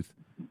tooth.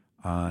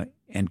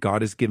 And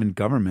God has given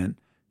government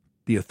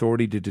the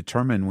authority to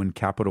determine when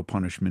capital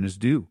punishment is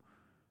due.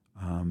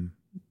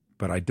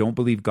 But I don't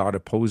believe God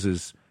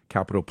opposes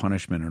capital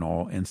punishment in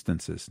all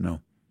instances. No.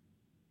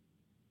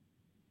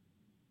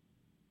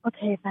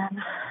 Okay,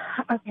 then.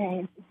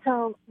 Okay.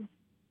 So,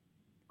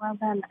 well,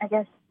 then, I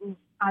guess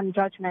on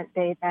Judgment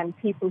Day, then,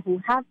 people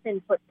who have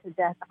been put to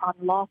death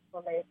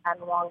unlawfully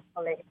and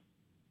wrongfully,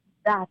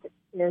 that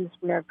is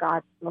where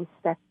God will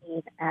step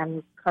in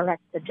and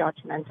correct the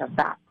judgment of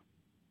that.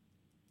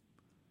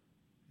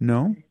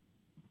 No.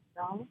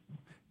 No?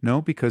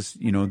 No, because,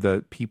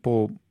 the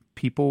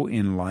people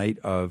in light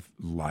of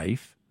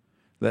life,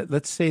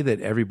 let's say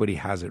that everybody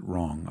has it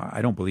wrong.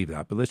 I don't believe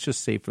that, but let's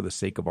just say for the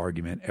sake of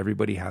argument,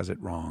 everybody has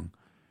it wrong.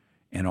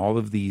 And all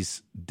of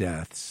these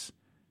deaths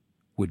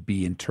would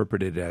be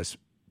interpreted as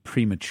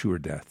premature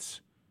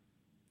deaths,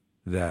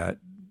 that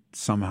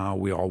somehow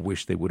we all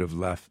wish they would have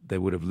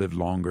lived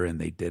longer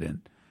and they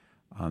didn't.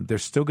 They're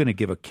still going to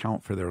give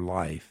account for their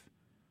life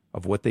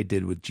of what they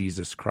did with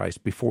Jesus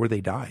Christ before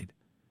they died.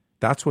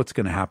 That's what's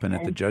going to happen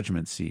at the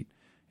judgment seat.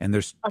 And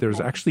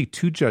there's actually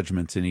two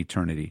judgments in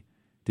eternity.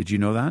 Did you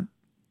know that?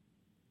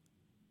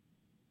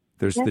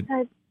 I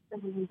didn't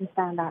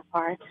understand that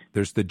part.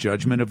 There's the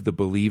judgment of the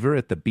believer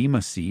at the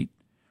Bema seat,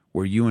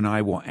 where you and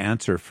I will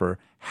answer for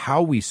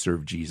how we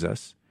serve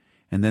Jesus.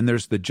 And then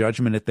there's the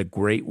judgment at the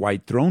great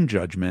white throne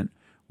judgment,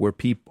 where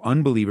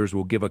unbelievers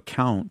will give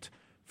account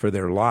for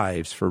their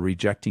lives for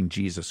rejecting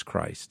Jesus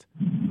Christ.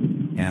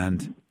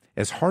 And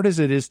as hard as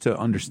it is to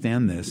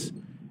understand this,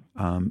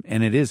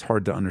 and it is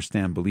hard to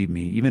understand, believe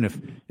me, even if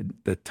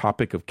the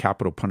topic of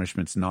capital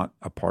punishment's not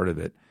a part of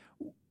it,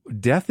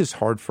 death is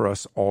hard for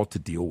us all to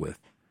deal with.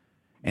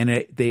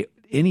 And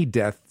any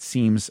death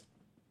seems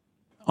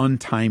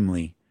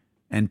untimely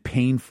and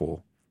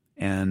painful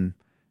and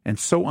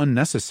so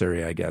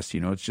unnecessary, I guess.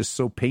 It's just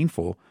so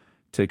painful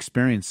to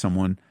experience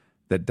someone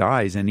that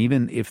dies. And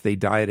even if they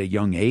die at a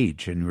young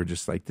age and we're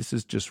just like, this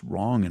is just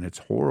wrong and it's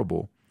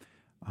horrible.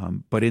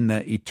 But in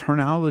the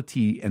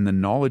eternality and the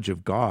knowledge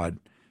of God,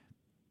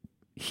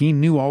 He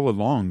knew all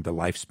along the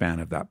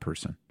lifespan of that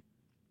person.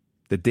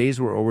 The days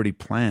were already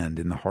planned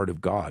in the heart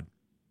of God.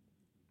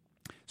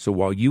 So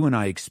while you and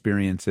I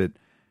experience it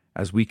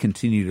as we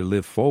continue to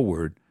live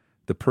forward,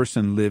 the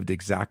person lived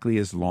exactly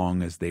as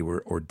long as they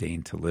were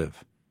ordained to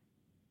live.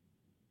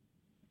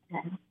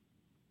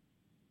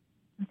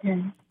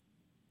 Okay.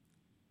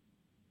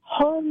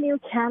 Whole new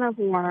can of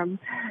worms.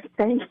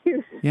 Thank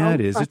you so Yeah,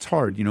 it is. much. It's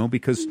hard,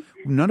 because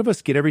none of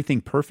us get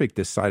everything perfect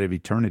this side of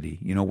eternity.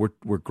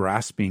 We're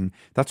grasping.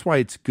 That's why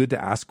it's good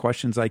to ask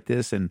questions like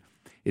this, and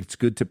it's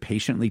good to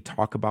patiently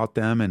talk about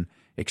them and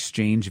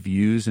exchange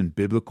views and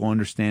biblical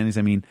understandings.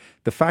 I mean,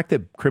 the fact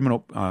that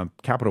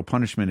capital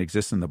punishment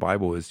exists in the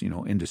Bible is,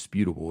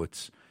 indisputable.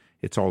 It's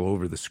all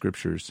over the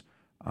scriptures.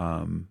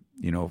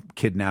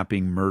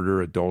 Kidnapping,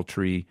 murder,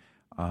 adultery,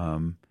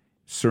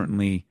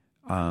 certainly.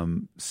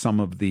 Some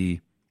of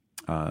the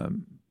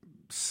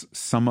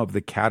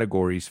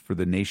categories for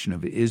the nation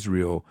of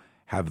Israel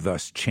have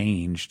thus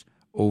changed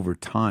over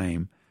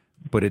time,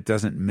 but it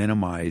doesn't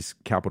minimize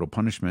capital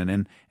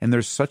punishment. And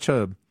there's such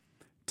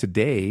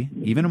today,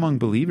 even among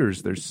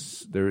believers, there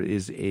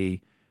is a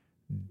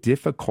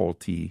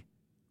difficulty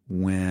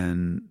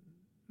when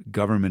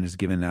government is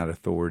given that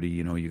authority.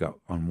 You got,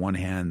 on one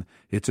hand,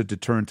 it's a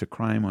deterrent to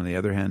crime. On the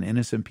other hand,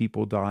 innocent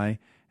people die.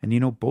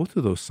 And, both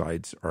of those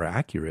sides are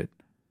accurate.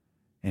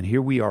 And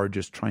here we are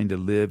just trying to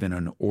live in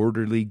an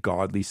orderly,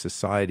 godly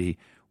society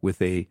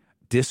with a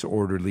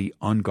disorderly,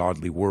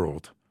 ungodly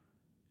world.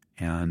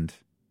 And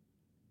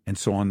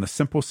so on the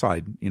simple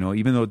side,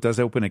 even though it does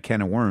open a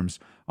can of worms,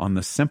 on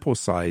the simple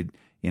side,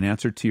 in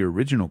answer to your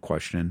original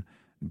question,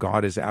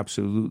 God is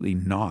absolutely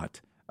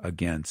not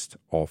against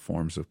all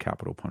forms of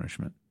capital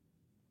punishment.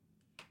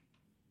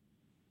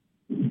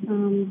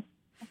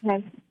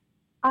 Okay.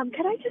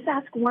 Can I just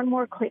ask one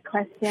more quick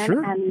question?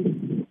 Sure.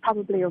 And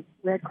probably a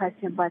weird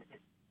question, but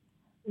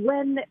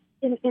when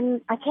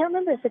I can't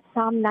remember if it's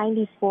Psalm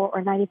 94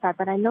 or 95,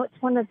 but I know it's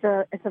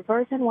a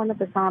verse in one of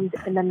the Psalms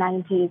in the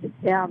 90s.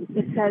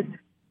 It says,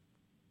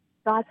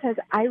 God says,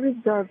 I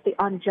reserve the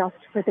unjust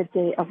for the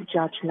day of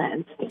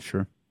judgment.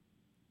 Sure.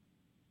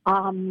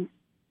 Can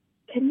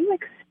you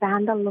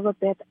expand a little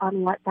bit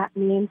on what that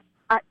means?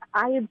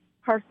 I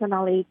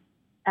personally,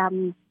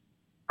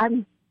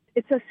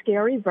 it's a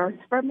scary verse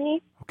for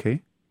me.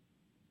 Okay.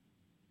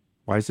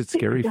 Why is it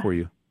scary for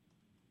you?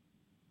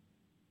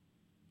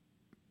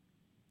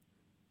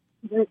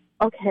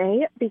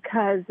 Okay,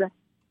 because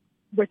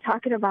we're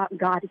talking about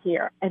God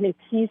here, and if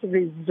he's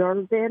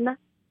reserving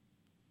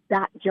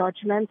that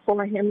judgment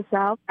for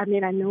himself, I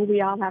mean, I know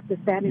we all have to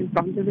stand in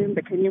front of him,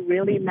 but can you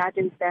really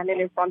imagine standing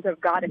in front of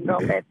God and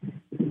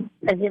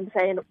him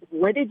saying,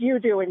 what did you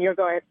do? And you're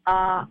going,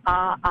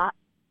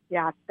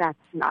 yeah, that's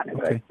not a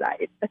good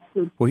sight. That's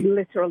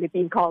literally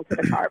being called to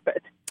the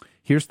carpet.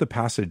 Here's the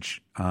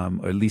passage,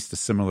 at least a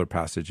similar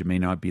passage. It may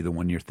not be the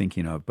one you're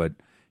thinking of, but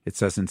it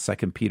says in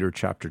 2 Peter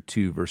chapter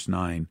 2, verse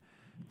 9,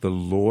 the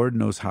Lord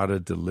knows how to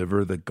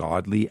deliver the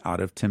godly out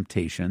of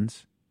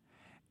temptations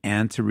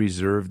and to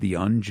reserve the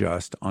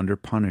unjust under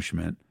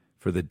punishment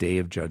for the day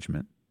of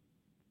judgment.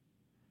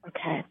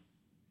 Okay.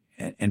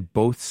 And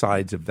both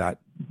sides of that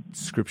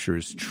scripture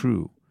is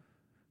true.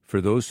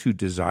 For those who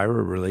desire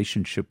a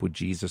relationship with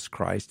Jesus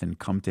Christ and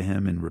come to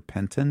him in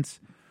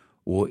repentance,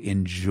 will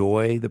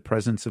enjoy the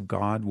presence of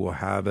God, will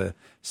have a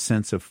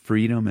sense of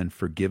freedom and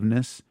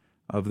forgiveness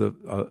of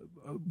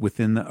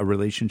within a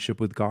relationship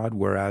with God,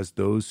 whereas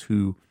those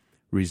who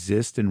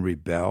resist and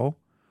rebel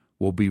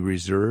will be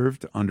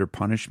reserved under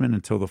punishment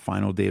until the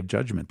final day of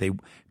judgment. They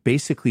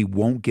basically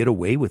won't get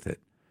away with it.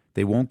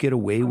 They won't get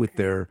away with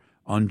their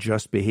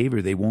unjust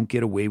behavior. They won't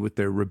get away with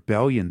their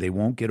rebellion. They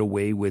won't get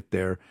away with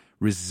their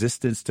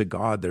resistance to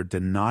God, their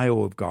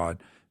denial of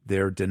God,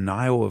 their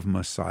denial of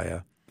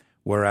Messiah.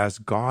 Whereas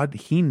God,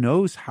 he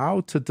knows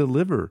how to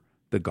deliver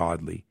the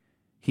godly.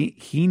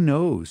 He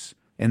knows.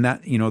 And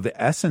that, the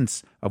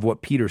essence of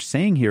what Peter's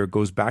saying here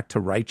goes back to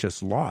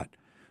righteous Lot,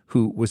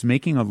 who was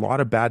making a lot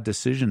of bad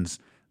decisions,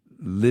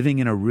 living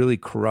in a really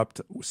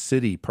corrupt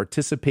city,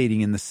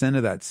 participating in the sin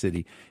of that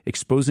city,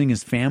 exposing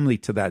his family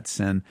to that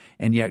sin,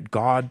 and yet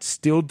God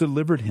still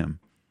delivered him.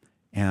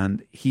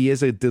 And he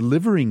is a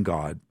delivering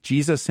God.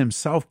 Jesus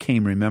himself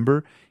came,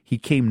 remember?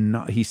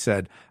 He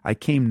said, I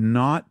came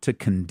not to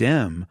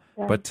condemn,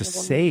 but to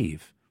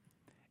save.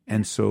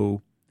 And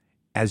so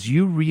as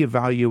you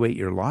reevaluate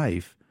your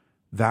life,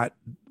 that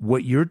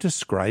what you're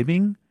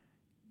describing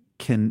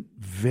can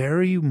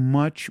very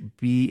much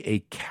be a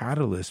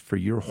catalyst for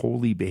your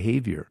holy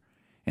behavior.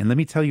 And let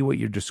me tell you what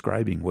you're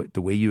describing.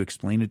 The way you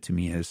explain it to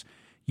me is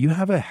you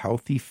have a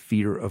healthy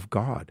fear of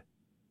God.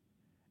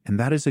 And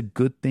that is a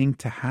good thing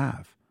to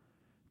have.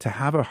 To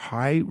have a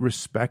high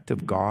respect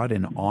of God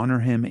and honor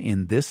him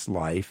in this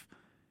life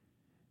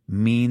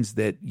means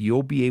that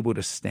you'll be able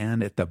to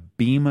stand at the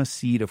bema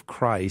seat of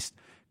Christ,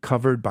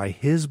 covered by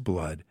his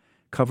blood,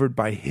 covered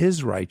by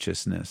his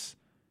righteousness,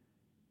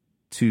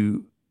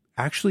 to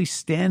actually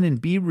stand and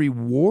be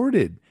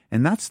rewarded.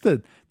 And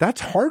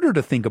that's harder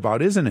to think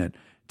about, isn't it?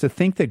 To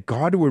think that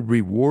God would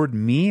reward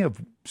me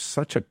of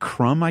such a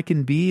crumb I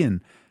can be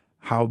and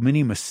how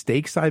many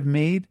mistakes I've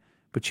made.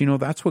 But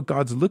that's what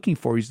God's looking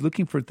for. He's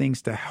looking for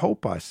things to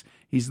help us.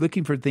 He's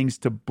looking for things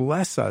to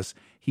bless us.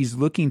 He's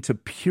looking to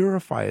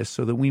purify us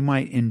so that we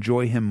might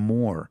enjoy him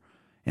more.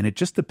 And it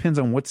just depends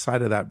on what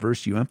side of that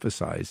verse you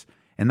emphasize.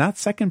 And that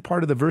second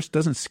part of the verse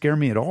doesn't scare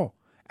me at all.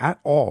 at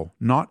all.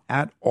 Not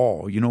at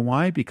all. You know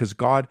why? Because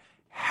God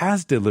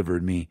has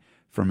delivered me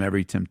from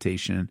every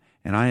temptation,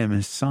 and I am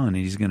his son, and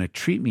he's going to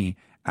treat me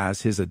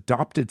as his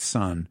adopted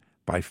son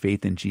by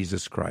faith in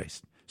Jesus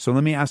Christ. So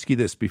let me ask you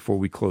this before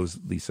we close,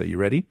 Lisa. You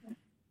ready?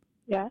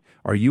 Yeah.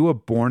 Are you a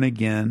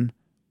born-again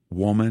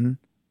woman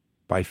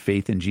by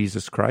faith in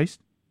Jesus Christ?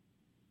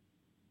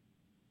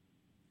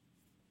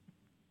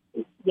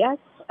 Yes,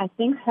 I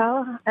think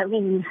so. I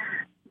mean,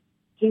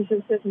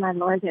 Jesus is my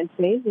Lord and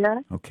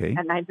Savior. Okay.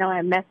 And I know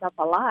I mess up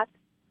a lot.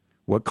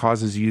 What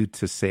causes you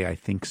to say, I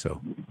think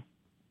so?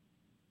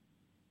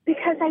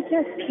 Because I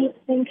just keep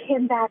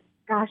thinking that,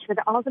 gosh, with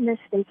all the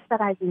mistakes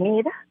that I've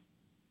made,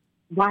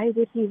 why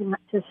would he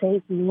want to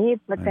save me?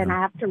 But then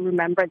I have to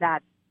remember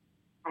that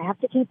I have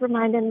to keep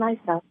reminding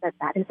myself that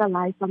that is a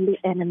lie from the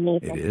enemy,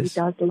 that he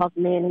does love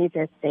me and he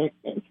does save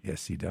me.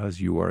 Yes, he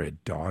does. You are a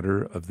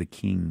daughter of the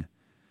King.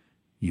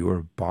 You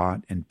are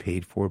bought and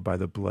paid for by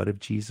the blood of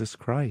Jesus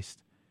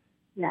Christ.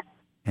 Yes.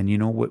 And you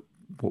know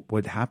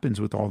what happens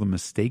with all the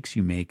mistakes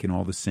you make and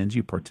all the sins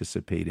you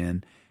participate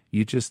in?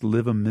 You just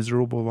live a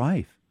miserable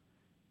life.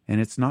 And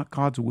it's not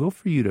God's will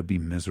for you to be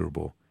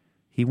miserable.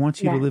 He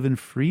wants you to live in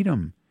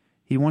freedom.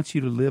 He wants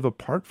you to live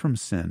apart from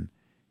sin.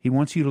 He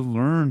wants you to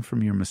learn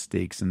from your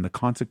mistakes and the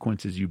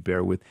consequences you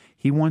bear with.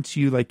 He wants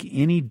you like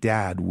any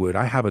dad would.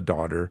 I have a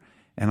daughter,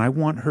 and I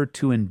want her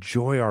to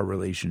enjoy our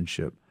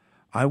relationship.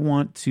 I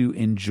want to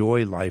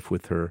enjoy life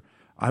with her.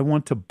 I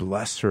want to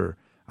bless her.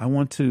 I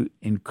want to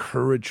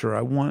encourage her.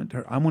 I want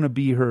to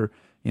be her,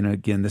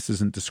 again, this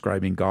isn't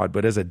describing God,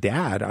 but as a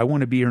dad, I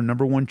want to be her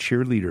number one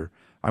cheerleader.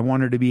 I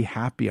want her to be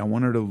happy. I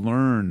want her to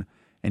learn.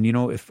 And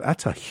if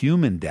that's a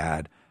human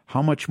dad,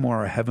 how much more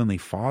our Heavenly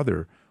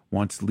Father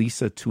wants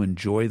Lisa to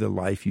enjoy the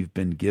life you've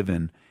been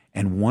given.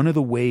 And one of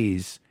the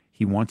ways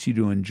he wants you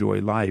to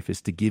enjoy life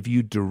is to give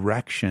you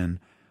direction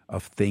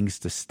of things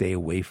to stay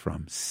away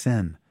from,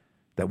 sin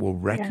that will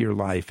wreck your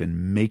life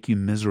and make you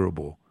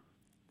miserable.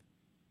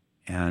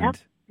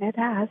 And it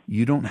has.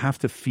 You don't have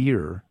to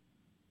fear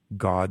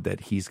God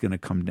that he's going to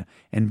come down.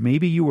 And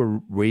maybe you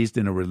were raised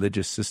in a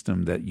religious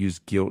system that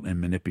used guilt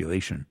and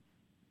manipulation.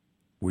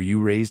 Were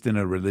you raised in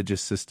a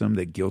religious system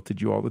that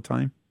guilted you all the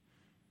time?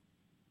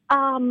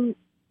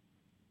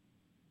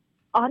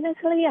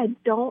 Honestly, I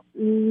don't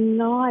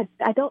know.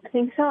 I don't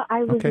think so.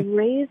 I was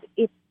raised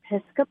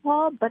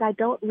Episcopal, but I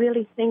don't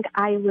really think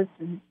I was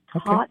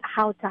taught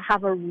how to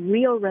have a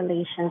real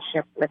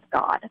relationship with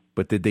God.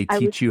 But did they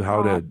teach you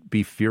how to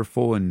be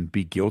fearful and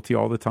be guilty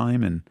all the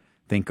time and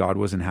think God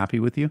wasn't happy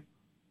with you?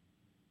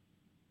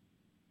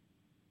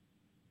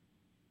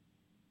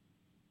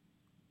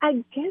 I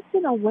guess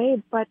in a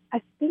way, but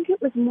I think it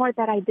was more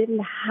that I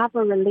didn't have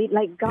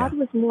a God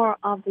was more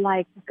of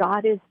like,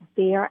 God is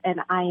there and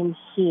I am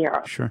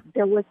here. Sure.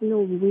 There was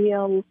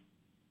no,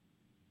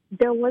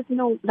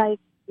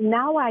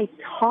 now I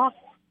talk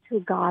to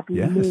God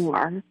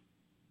more,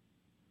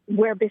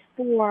 where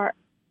before,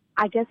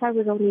 I guess I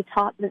was only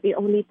taught that the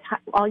only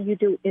time, all you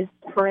do is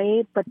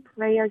pray, but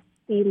prayer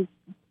seems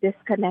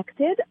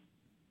disconnected.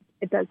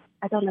 It does.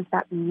 I don't know if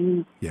that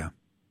means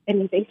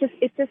anything.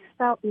 It just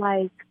felt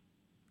like,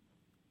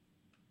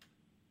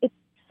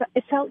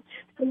 it felt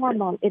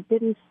formal. It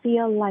didn't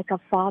feel like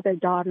a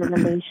father-daughter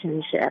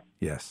relationship.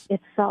 Yes.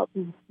 It felt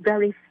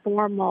very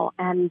formal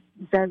and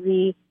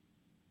very,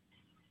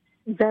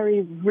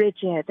 very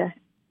rigid.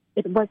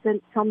 It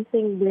wasn't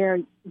something where,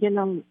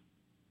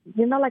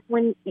 like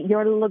when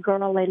you're a little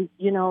girl and,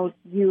 you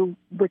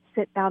would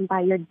sit down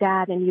by your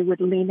dad and you would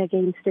lean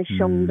against his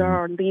shoulder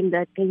or lean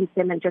against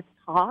him and just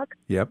talk.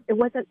 Yep. It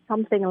wasn't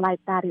something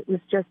like that. It was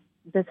just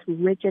this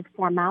rigid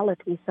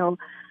formality. So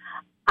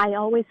I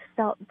always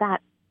felt that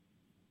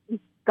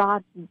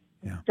God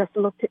just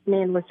looked at me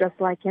and was just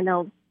like,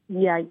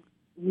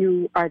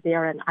 you are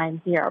there and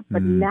I'm here.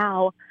 But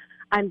now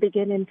I'm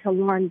beginning to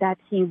learn that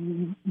he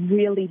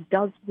really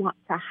does want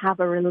to have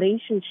a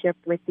relationship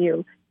with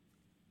you.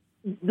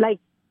 Like,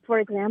 for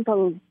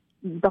example,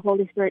 the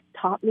Holy Spirit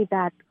taught me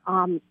that,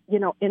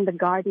 in the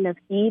Garden of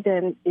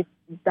Eden, it's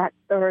that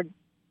third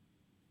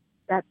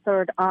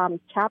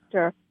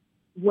chapter,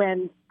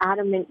 when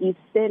Adam and Eve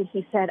sinned,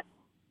 he said,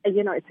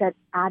 it said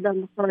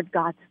Adam heard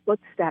God's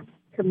footsteps.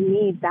 To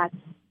me, that's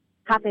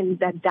having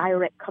that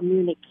direct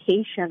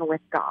communication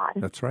with God.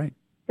 That's right.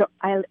 So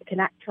I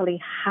can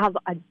actually have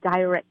a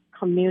direct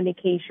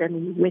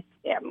communication with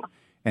him.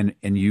 And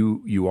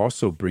you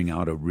also bring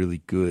out a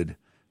really good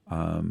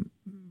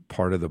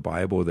part of the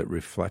Bible that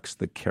reflects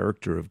the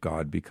character of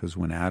God, because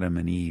when Adam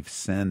and Eve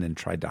sinned and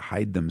tried to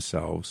hide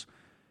themselves,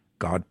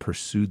 God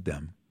pursued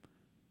them.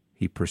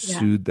 He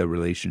pursued the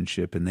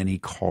relationship, and then he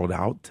called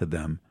out to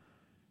them,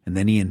 and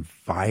then he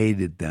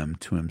invited them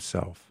to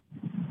himself.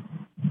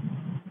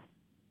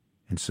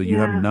 And so you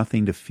have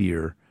nothing to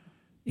fear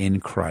in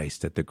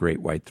Christ at the great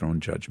white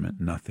throne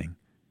judgment. Nothing.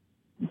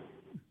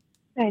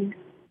 Thanks.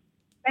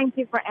 Thank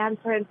you for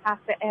answering,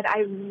 Pastor Ed.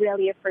 I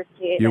really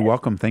appreciate it. You're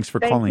welcome. Thanks for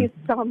calling. Thank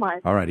you so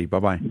much. All righty.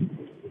 Bye-bye.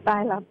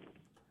 Bye, love.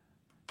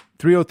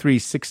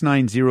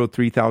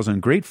 303-690-3000.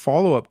 Great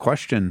follow-up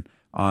question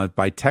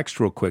by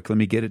text real quick. Let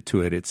me get it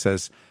to it. It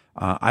says,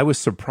 I was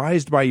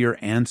surprised by your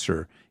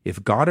answer.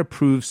 If God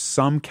approves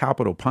some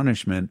capital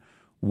punishment,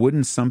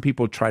 wouldn't some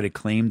people try to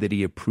claim that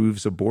he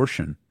approves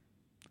abortion?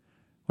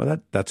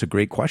 Well, that's a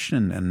great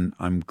question, and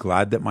I'm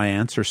glad that my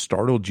answer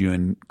startled you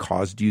and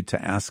caused you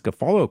to ask a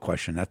follow-up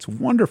question. That's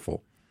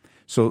wonderful.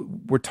 So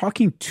we're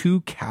talking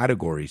two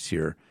categories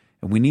here,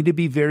 and we need to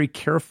be very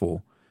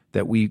careful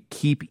that we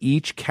keep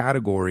each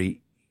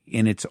category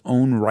in its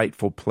own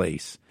rightful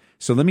place.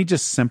 So let me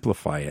just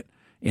simplify it.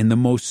 In the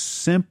most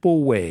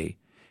simple way,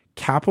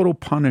 capital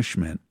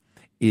punishment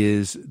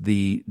is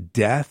the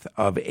death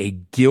of a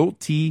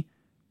guilty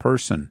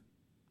person.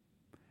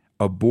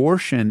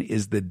 Abortion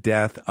is the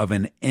death of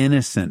an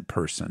innocent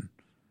person.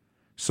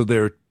 So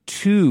there are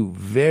two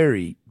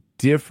very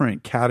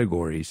different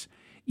categories.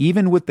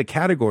 Even with the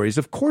categories,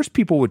 of course,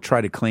 people would try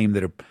to claim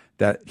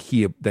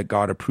that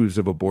God approves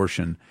of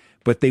abortion,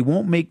 but they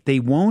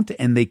won't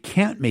and they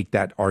can't make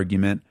that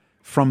argument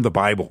from the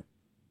Bible.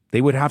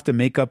 They would have to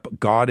make up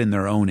God in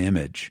their own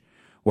image.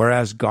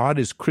 Whereas God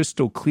is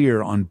crystal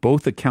clear on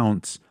both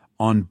accounts,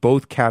 on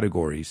both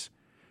categories.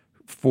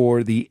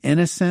 For the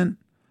innocent,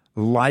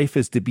 life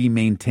is to be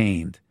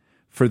maintained.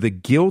 For the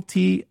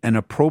guilty, an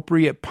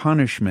appropriate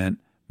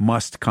punishment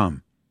must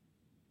come.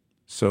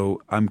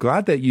 So I'm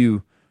glad that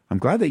you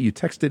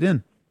texted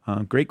in.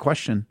 Great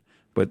question,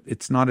 but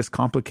it's not as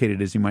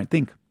complicated as you might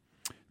think.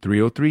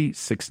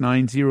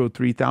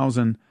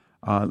 303-690-3000.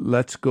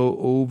 Let's go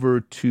over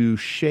to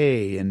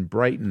Shay in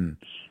Brighton.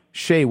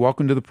 Shay,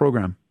 welcome to the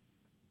program.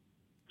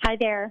 Hi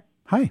there.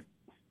 Hi.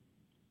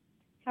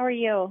 How are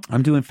you?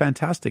 I'm doing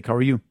fantastic. How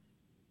are you?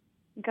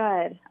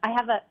 Good. I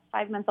have a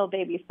 5-month-old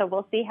baby, so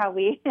we'll see how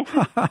if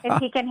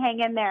he can hang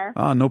in there.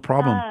 No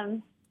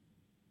problem.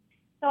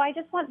 So I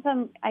just want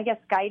some,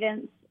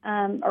 guidance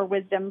or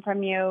wisdom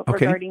from you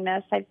regarding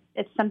this.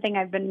 It's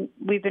something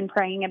we've been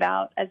praying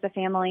about as a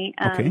family.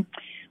 Okay.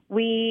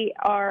 We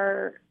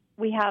have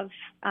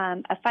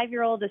a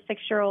 5-year-old, a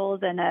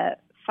 6-year-old, and a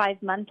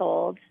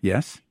 5-month-old.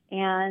 Yes.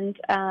 And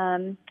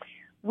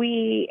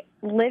we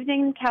lived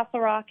in Castle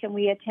Rock, and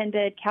we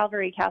attended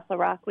Calvary Castle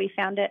Rock. We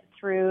found it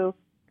through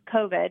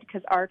COVID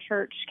because our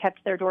church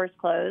kept their doors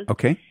closed.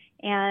 Okay.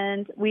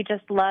 And we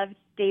just loved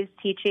Dave's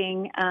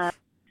teaching.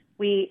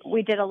 We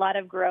did a lot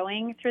of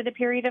growing through the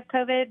period of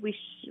COVID.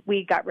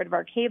 We got rid of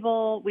our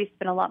cable. We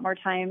spent a lot more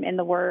time in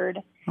the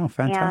Word. Oh,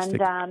 fantastic.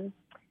 And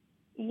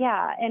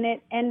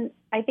and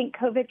I think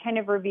COVID kind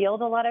of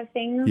revealed a lot of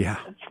things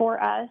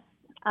for us.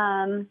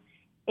 I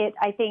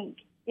think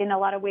in a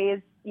lot of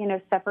ways,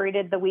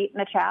 separated the wheat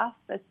and the chaff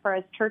as far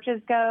as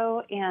churches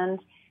go. And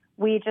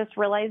we just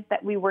realized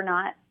that we were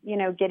not,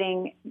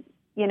 getting,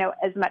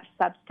 as much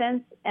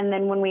substance. And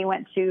then when we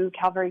went to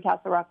Calvary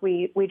Castle Rock,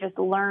 we just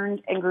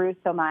learned and grew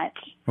so much.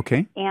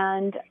 Okay.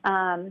 And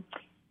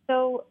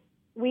so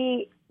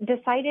we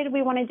decided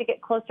we wanted to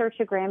get closer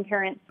to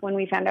grandparents when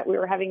we found out we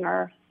were having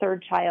our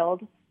 3rd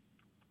child.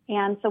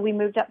 And so we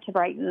moved up to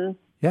Brighton.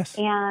 Yes.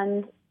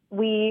 And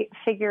we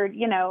figured,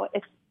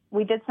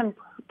 we did some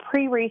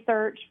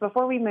pre-research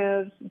before we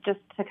moved just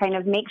to kind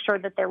of make sure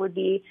that there would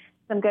be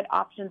some good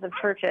options of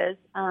churches.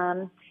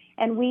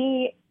 And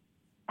we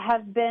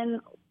have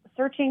been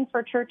searching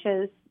for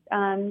churches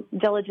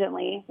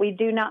diligently. We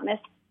do not miss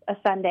a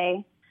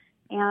Sunday.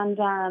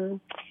 And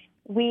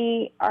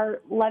we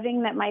are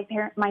loving that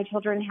my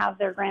children have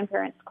their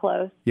grandparents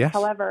close. Yes.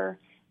 However,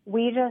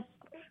 we just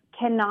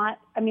cannot,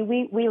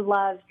 we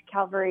loved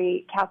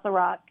Calvary Castle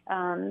Rock,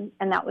 and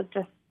that was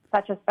just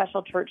such a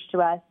special church to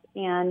us.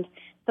 And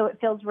so it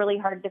feels really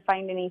hard to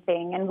find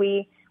anything. And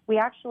we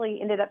actually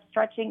ended up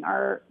stretching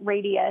our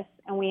radius,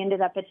 and we ended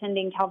up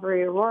attending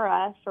Calvary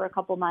Aurora for a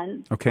couple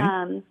months. Okay.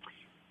 And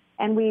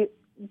we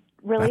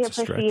really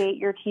appreciate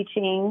your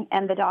teaching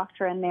and the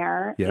doctrine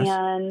there. Yes.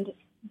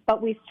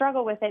 But we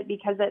struggle with it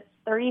because it's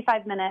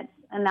 35 minutes,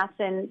 and that's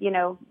in,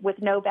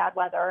 with no bad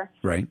weather.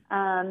 Right.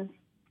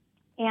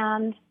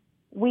 And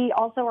we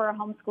also are a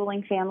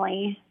homeschooling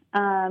family,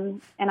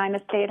 and I'm a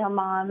stay-at-home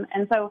mom.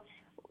 And so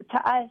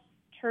to us,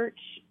 church,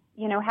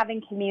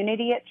 having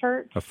community at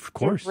church of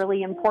course is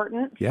really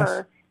important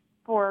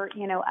for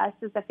us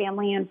as a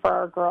family and for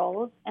our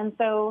girls. And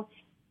so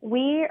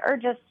we are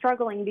just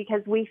struggling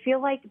because we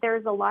feel like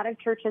there's a lot of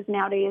churches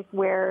nowadays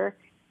where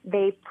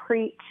they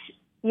preach,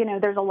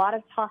 there's a lot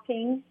of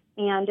talking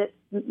and,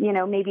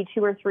 maybe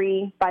 2 or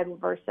 3 Bible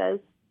verses.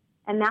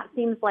 And that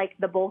seems like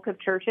the bulk of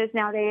churches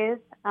nowadays.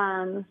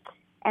 And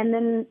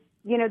then,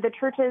 the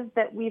churches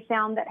that we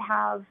found that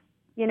have,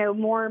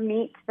 more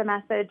meat to the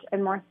message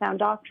and more sound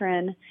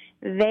doctrine,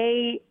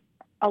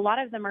 a lot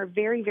of them are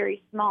very,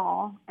 very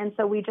small. And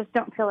so we just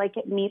don't feel like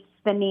it meets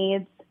the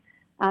needs.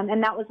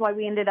 And that was why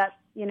we ended up,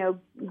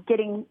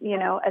 getting,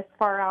 as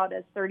far out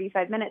as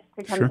 35 minutes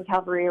to come to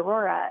Calvary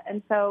Aurora.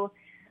 And so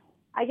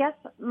I guess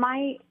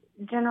my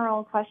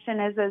general question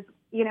is,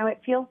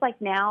 it feels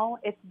like now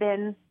it's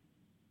been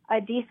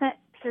a decent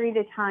period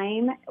of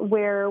time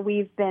where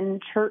we've been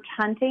church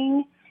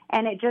hunting,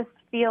 and it just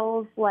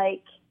feels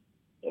like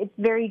it's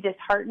very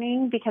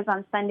disheartening because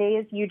on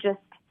Sundays you just,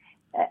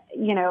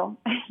 you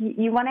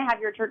want to have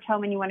your church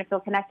home and you want to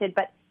feel connected,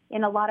 but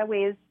in a lot of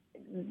ways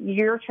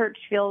your church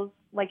feels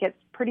like it's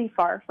pretty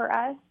far for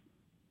us.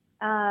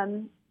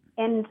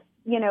 And,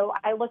 you know,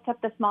 I looked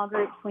up the small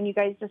groups when you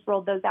guys just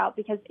rolled those out,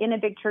 because in a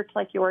big church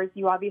like yours,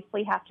 you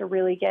obviously have to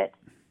really get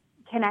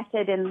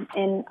connected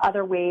in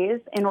other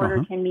ways in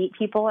order to meet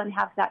people and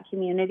have that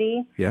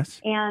community. Yes.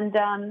 And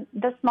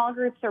the small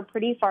groups are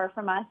pretty far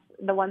from us.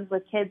 The ones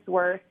with kids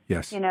were,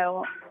 yes, you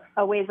know,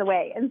 a ways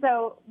away. And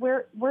so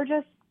we're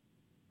just,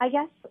 I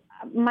guess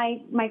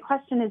my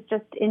question is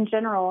just in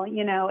general,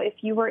 you know, if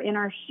you were in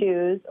our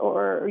shoes,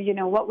 or, you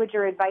know, what would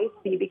your advice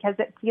be? Because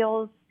it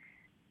feels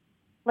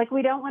like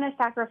we don't want to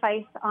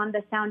sacrifice on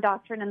the sound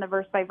doctrine and the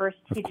verse-by-verse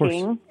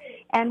teaching.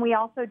 And we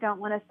also don't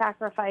want to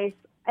sacrifice.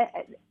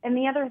 And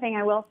the other thing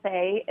I will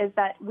say is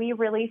that we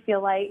really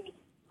feel like,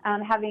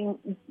 having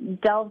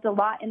delved a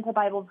lot into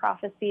Bible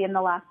prophecy in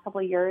the last couple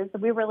of years,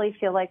 we really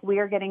feel like we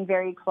are getting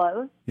very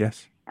close.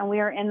 Yes. And we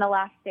are in the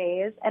last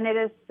days. And it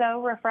is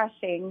so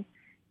refreshing,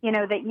 you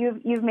know, that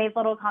you've made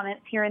little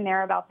comments here and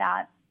there about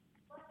that.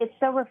 It's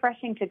so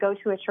refreshing to go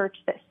to a church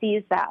that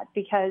sees that,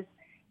 because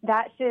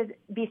that should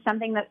be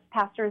something that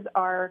pastors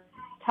are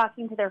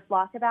talking to their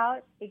flock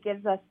about. It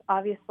gives us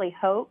obviously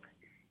hope,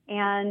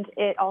 and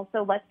it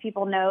also lets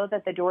people know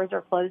that the doors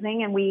are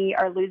closing and we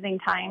are losing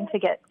time to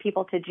get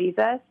people to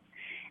Jesus.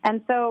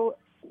 And so,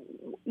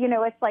 you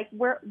know, it's like,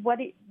 what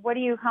do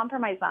you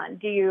compromise on?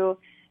 Do you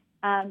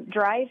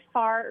drive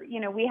far? You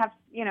know, we have,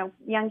 you know,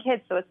 young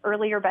kids, so it's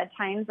earlier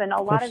bedtimes, and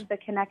a lot of the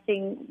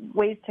connecting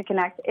ways to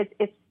connect,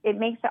 it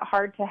makes it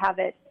hard to have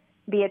it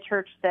be a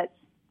church that's,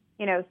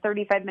 you know,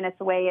 35 minutes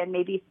away, and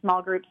maybe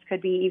small groups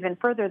could be even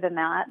further than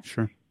that.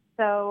 Sure.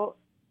 So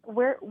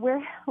where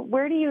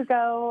do you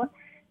go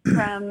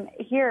from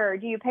here?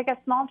 Do you pick a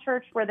small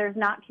church where there's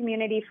not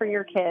community for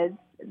your kids?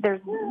 There's,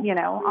 you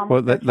know,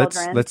 almost well,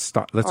 children. let's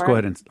stop. Let's go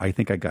ahead, and I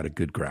think I got a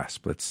good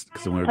grasp. Because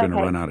we're going to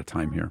run out of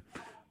time here.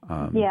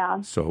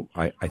 So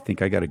I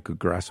think I got a good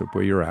grasp of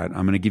where you're at.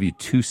 I'm going to give you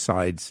two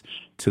sides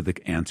to the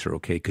answer,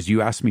 okay? Because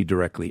you asked me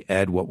directly,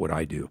 Ed, what would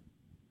I do?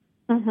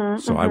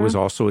 I was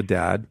also a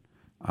dad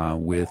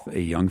with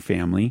a young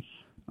family.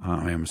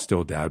 I am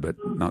still a dad, but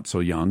not so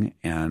young.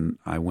 And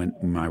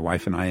my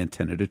wife and I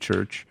attended a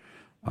church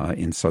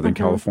in Southern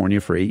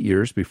California for 8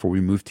 years before we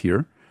moved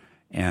here.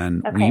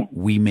 And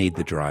we made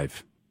the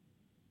drive.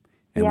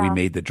 And we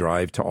made the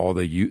drive to all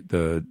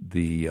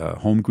the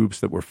home groups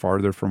that were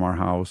farther from our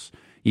house.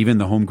 Even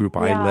the home group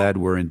I led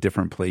were in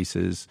different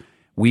places.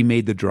 We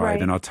made the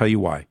drive, and I'll tell you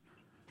why.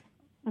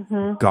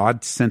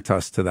 God sent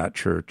us to that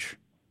church,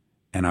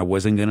 and I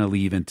wasn't going to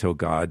leave until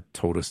God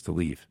told us to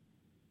leave.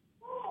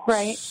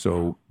 Right.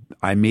 So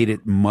I made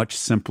it much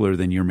simpler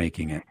than you're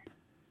making it.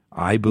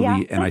 I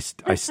believe, and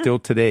I still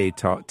today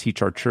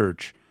teach our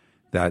church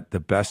that the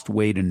best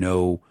way to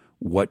know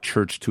what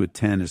church to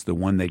attend is the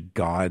one that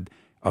God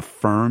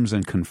affirms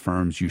and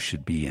confirms you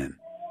should be in.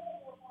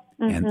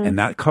 And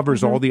that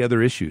covers all the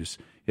other issues.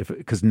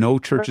 Because no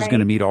church is going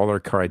to meet all our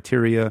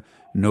criteria.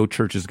 No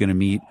church is going to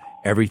meet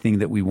everything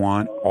that we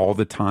want all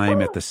the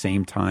time at the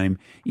same time.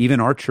 Even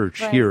our church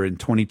here in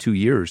 22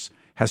 years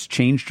has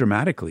changed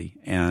dramatically.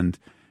 And,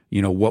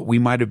 you know, what we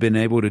might have been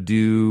able to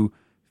do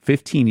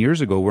 15 years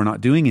ago, we're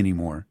not doing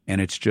anymore.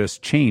 And it's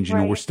just changed. You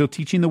know, we're still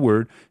teaching the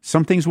word.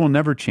 Some things will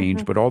never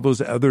change, but all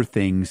those other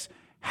things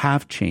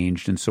have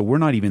changed. And so we're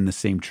not even the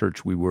same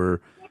church we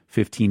were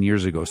 15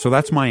 years ago. So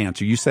that's my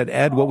answer. You said,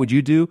 Ed, what would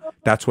you do?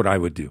 That's what I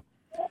would do.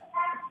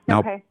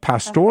 Now,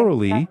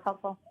 pastorally,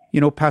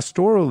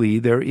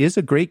 pastorally, there is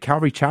a great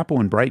Calvary Chapel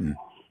in Brighton.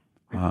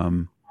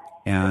 And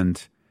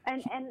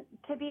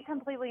to be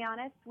completely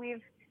honest,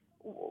 we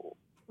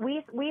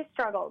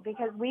struggle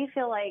because we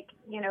feel like,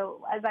 you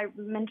know, as I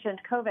mentioned,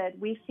 COVID,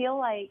 we feel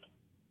like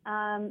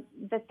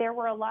that there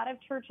were a lot of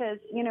churches,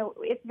 you know,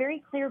 it's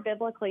very clear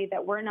biblically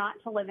that we're not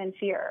to live in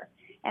fear,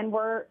 and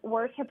we're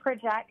to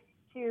project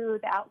to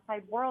the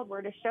outside world,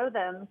 we're to show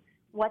them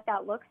what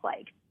that looks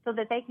like so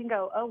that they can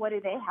go, oh, what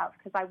do they have?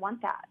 Because I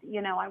want that,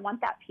 you know, I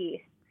want that peace.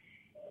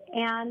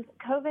 And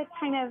COVID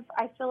kind of,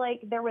 I feel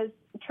like there was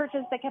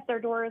churches that kept their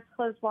doors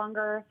closed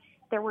longer.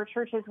 There were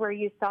churches where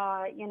you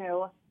saw, you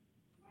know,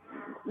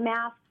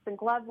 masks and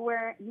glove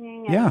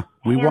wearing and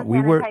we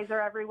were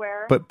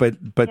everywhere. But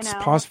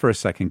pause for a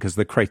second, because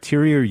the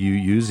criteria you're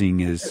using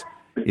is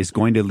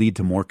going to lead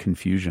to more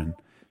confusion.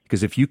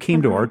 Because if you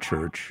came to our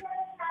church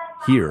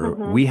here,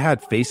 we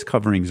had face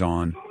coverings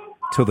on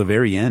till the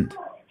very end.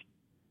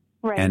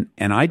 Right.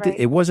 And I did,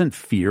 it wasn't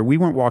fear. We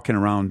weren't walking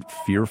around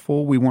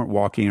fearful. We were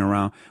walking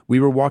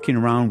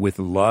around with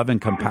love and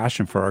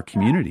compassion for our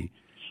community.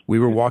 We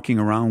were walking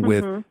around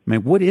with,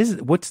 man,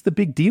 what's the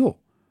big deal?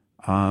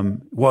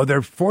 Well,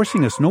 they're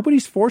forcing us.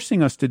 Nobody's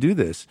forcing us to do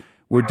this.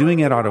 We're doing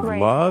it out of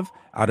love,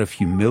 out of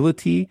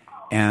humility,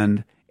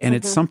 and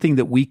it's something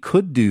that we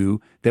could do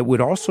that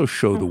would also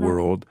show the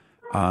world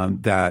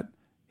that,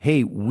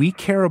 hey, we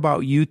care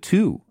about you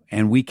too.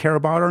 And we care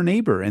about our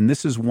neighbor, and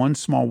this is one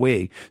small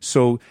way.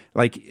 So,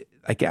 like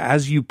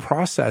as you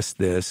process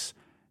this,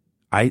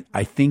 I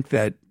think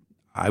that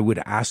I would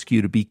ask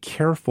you to be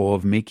careful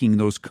of making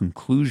those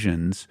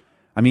conclusions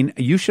I mean,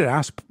 you should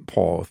ask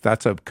Paul if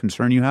that's a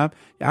concern you have.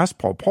 Ask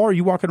Paul. Paul, are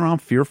you walking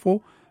around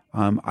fearful?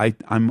 I'm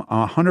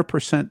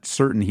 100%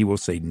 certain he will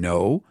say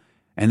no,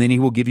 and then he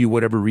will give you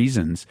whatever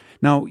reasons.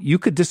 Now, you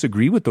could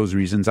disagree with those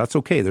reasons. That's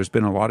okay. There's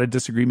been a lot of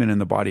disagreement in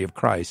the body of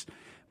Christ.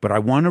 But I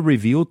want to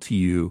reveal to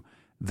you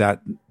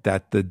that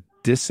the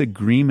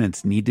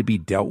disagreements need to be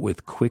dealt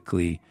with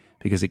quickly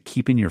because it's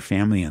keeping your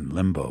family in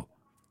limbo.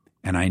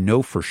 And I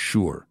know for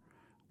sure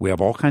we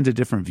have all kinds of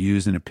different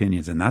views and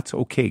opinions, and that's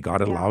okay.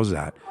 God allows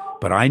that.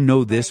 But I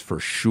know this for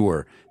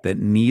sure, that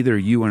neither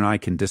you and I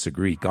can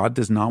disagree. God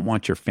does not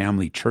want your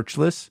family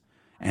churchless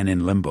and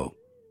in limbo.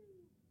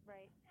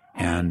 Right.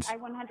 And I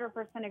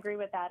 100% agree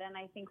with that, and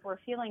I think we're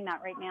feeling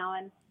that right now.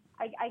 And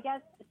I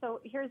guess,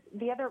 so here's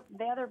the other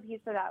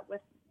piece of that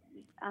with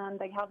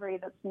the Calvary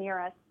that's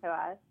nearest to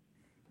us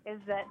is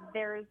that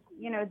there's,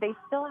 they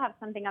still have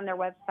something on their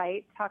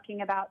website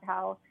talking about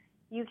how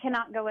you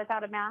cannot go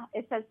without a mask.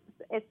 It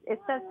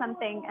says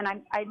something, and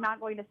I'm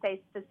not going to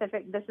say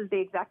specific. This is the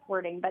exact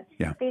wording, but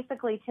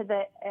basically to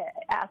the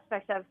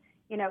aspect of,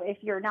 if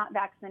you're not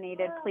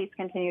vaccinated, please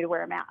continue to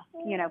wear a mask.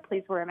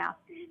 Please wear a mask.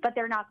 But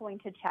they're not going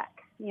to check.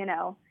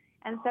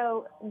 And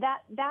so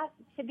that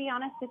to be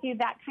honest with you,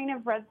 that kind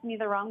of rubs me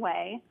the wrong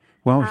way.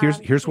 Well,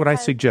 here's what I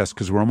suggest,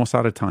 because we're almost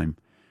out of time.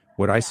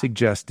 What I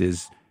suggest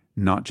is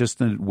not just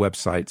the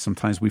website.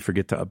 Sometimes we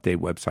forget to update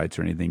websites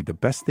or anything. The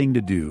best thing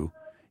to do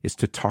is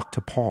to talk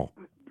to Paul.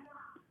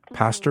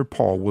 Pastor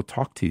Paul will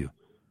talk to you.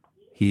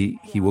 He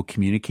will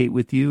communicate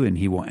with you, and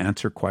he will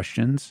answer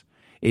questions.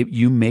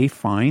 You may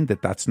find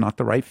that that's not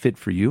the right fit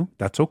for you.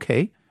 That's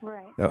okay.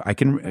 Right.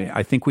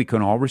 I think we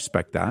can all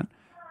respect that.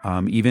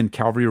 Even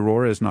Calvary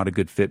Aurora is not a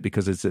good fit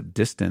because it's at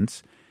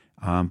distance.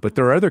 But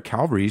there are other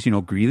Calvaries.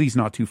 Greeley's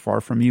not too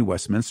far from you.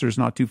 Westminster's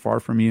not too far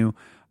from you.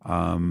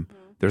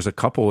 There's a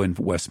couple in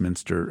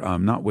Westminster,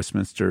 not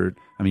Westminster.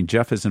 I mean,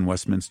 Jeff is in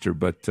Westminster,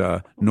 but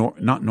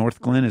not North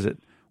Glen, is it?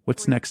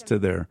 What's next to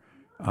there?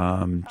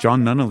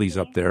 John Nunnally's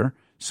up there.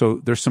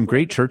 So there's some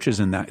great churches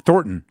in that.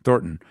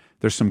 Thornton.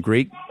 There's some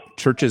great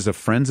churches of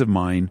friends of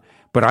mine.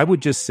 But I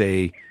would just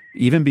say,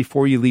 even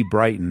before you leave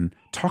Brighton,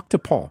 talk to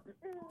Paul.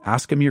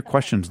 Ask him your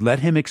questions. Let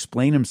him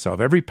explain himself.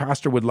 Every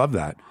pastor would love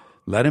that.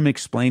 Let him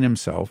explain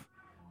himself.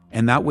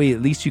 And that way,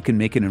 at least you can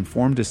make an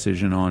informed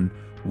decision on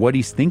what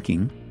he's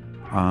thinking.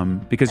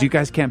 Because you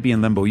guys can't be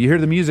in limbo. You hear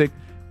the music.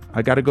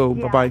 I got to go.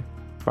 Yeah. Bye-bye.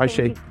 Bye,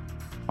 Shay.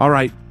 All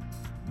right.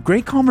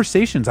 Great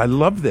conversations. I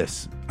love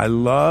this. I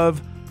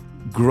love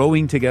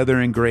growing together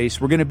in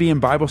grace. We're going to be in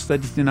Bible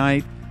study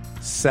tonight,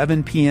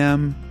 7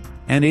 p.m.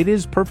 And it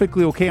is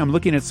perfectly okay. I'm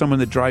looking at someone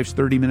that drives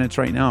 30 minutes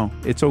right now.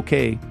 It's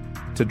okay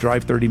to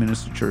drive 30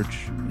 minutes to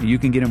church. You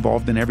can get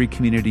involved in every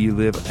community you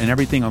live and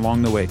everything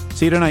along the way.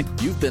 See you tonight.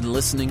 You've been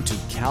listening to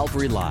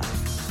Calvary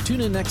Live.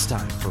 Tune in next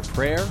time for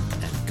prayer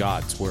and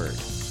God's Word.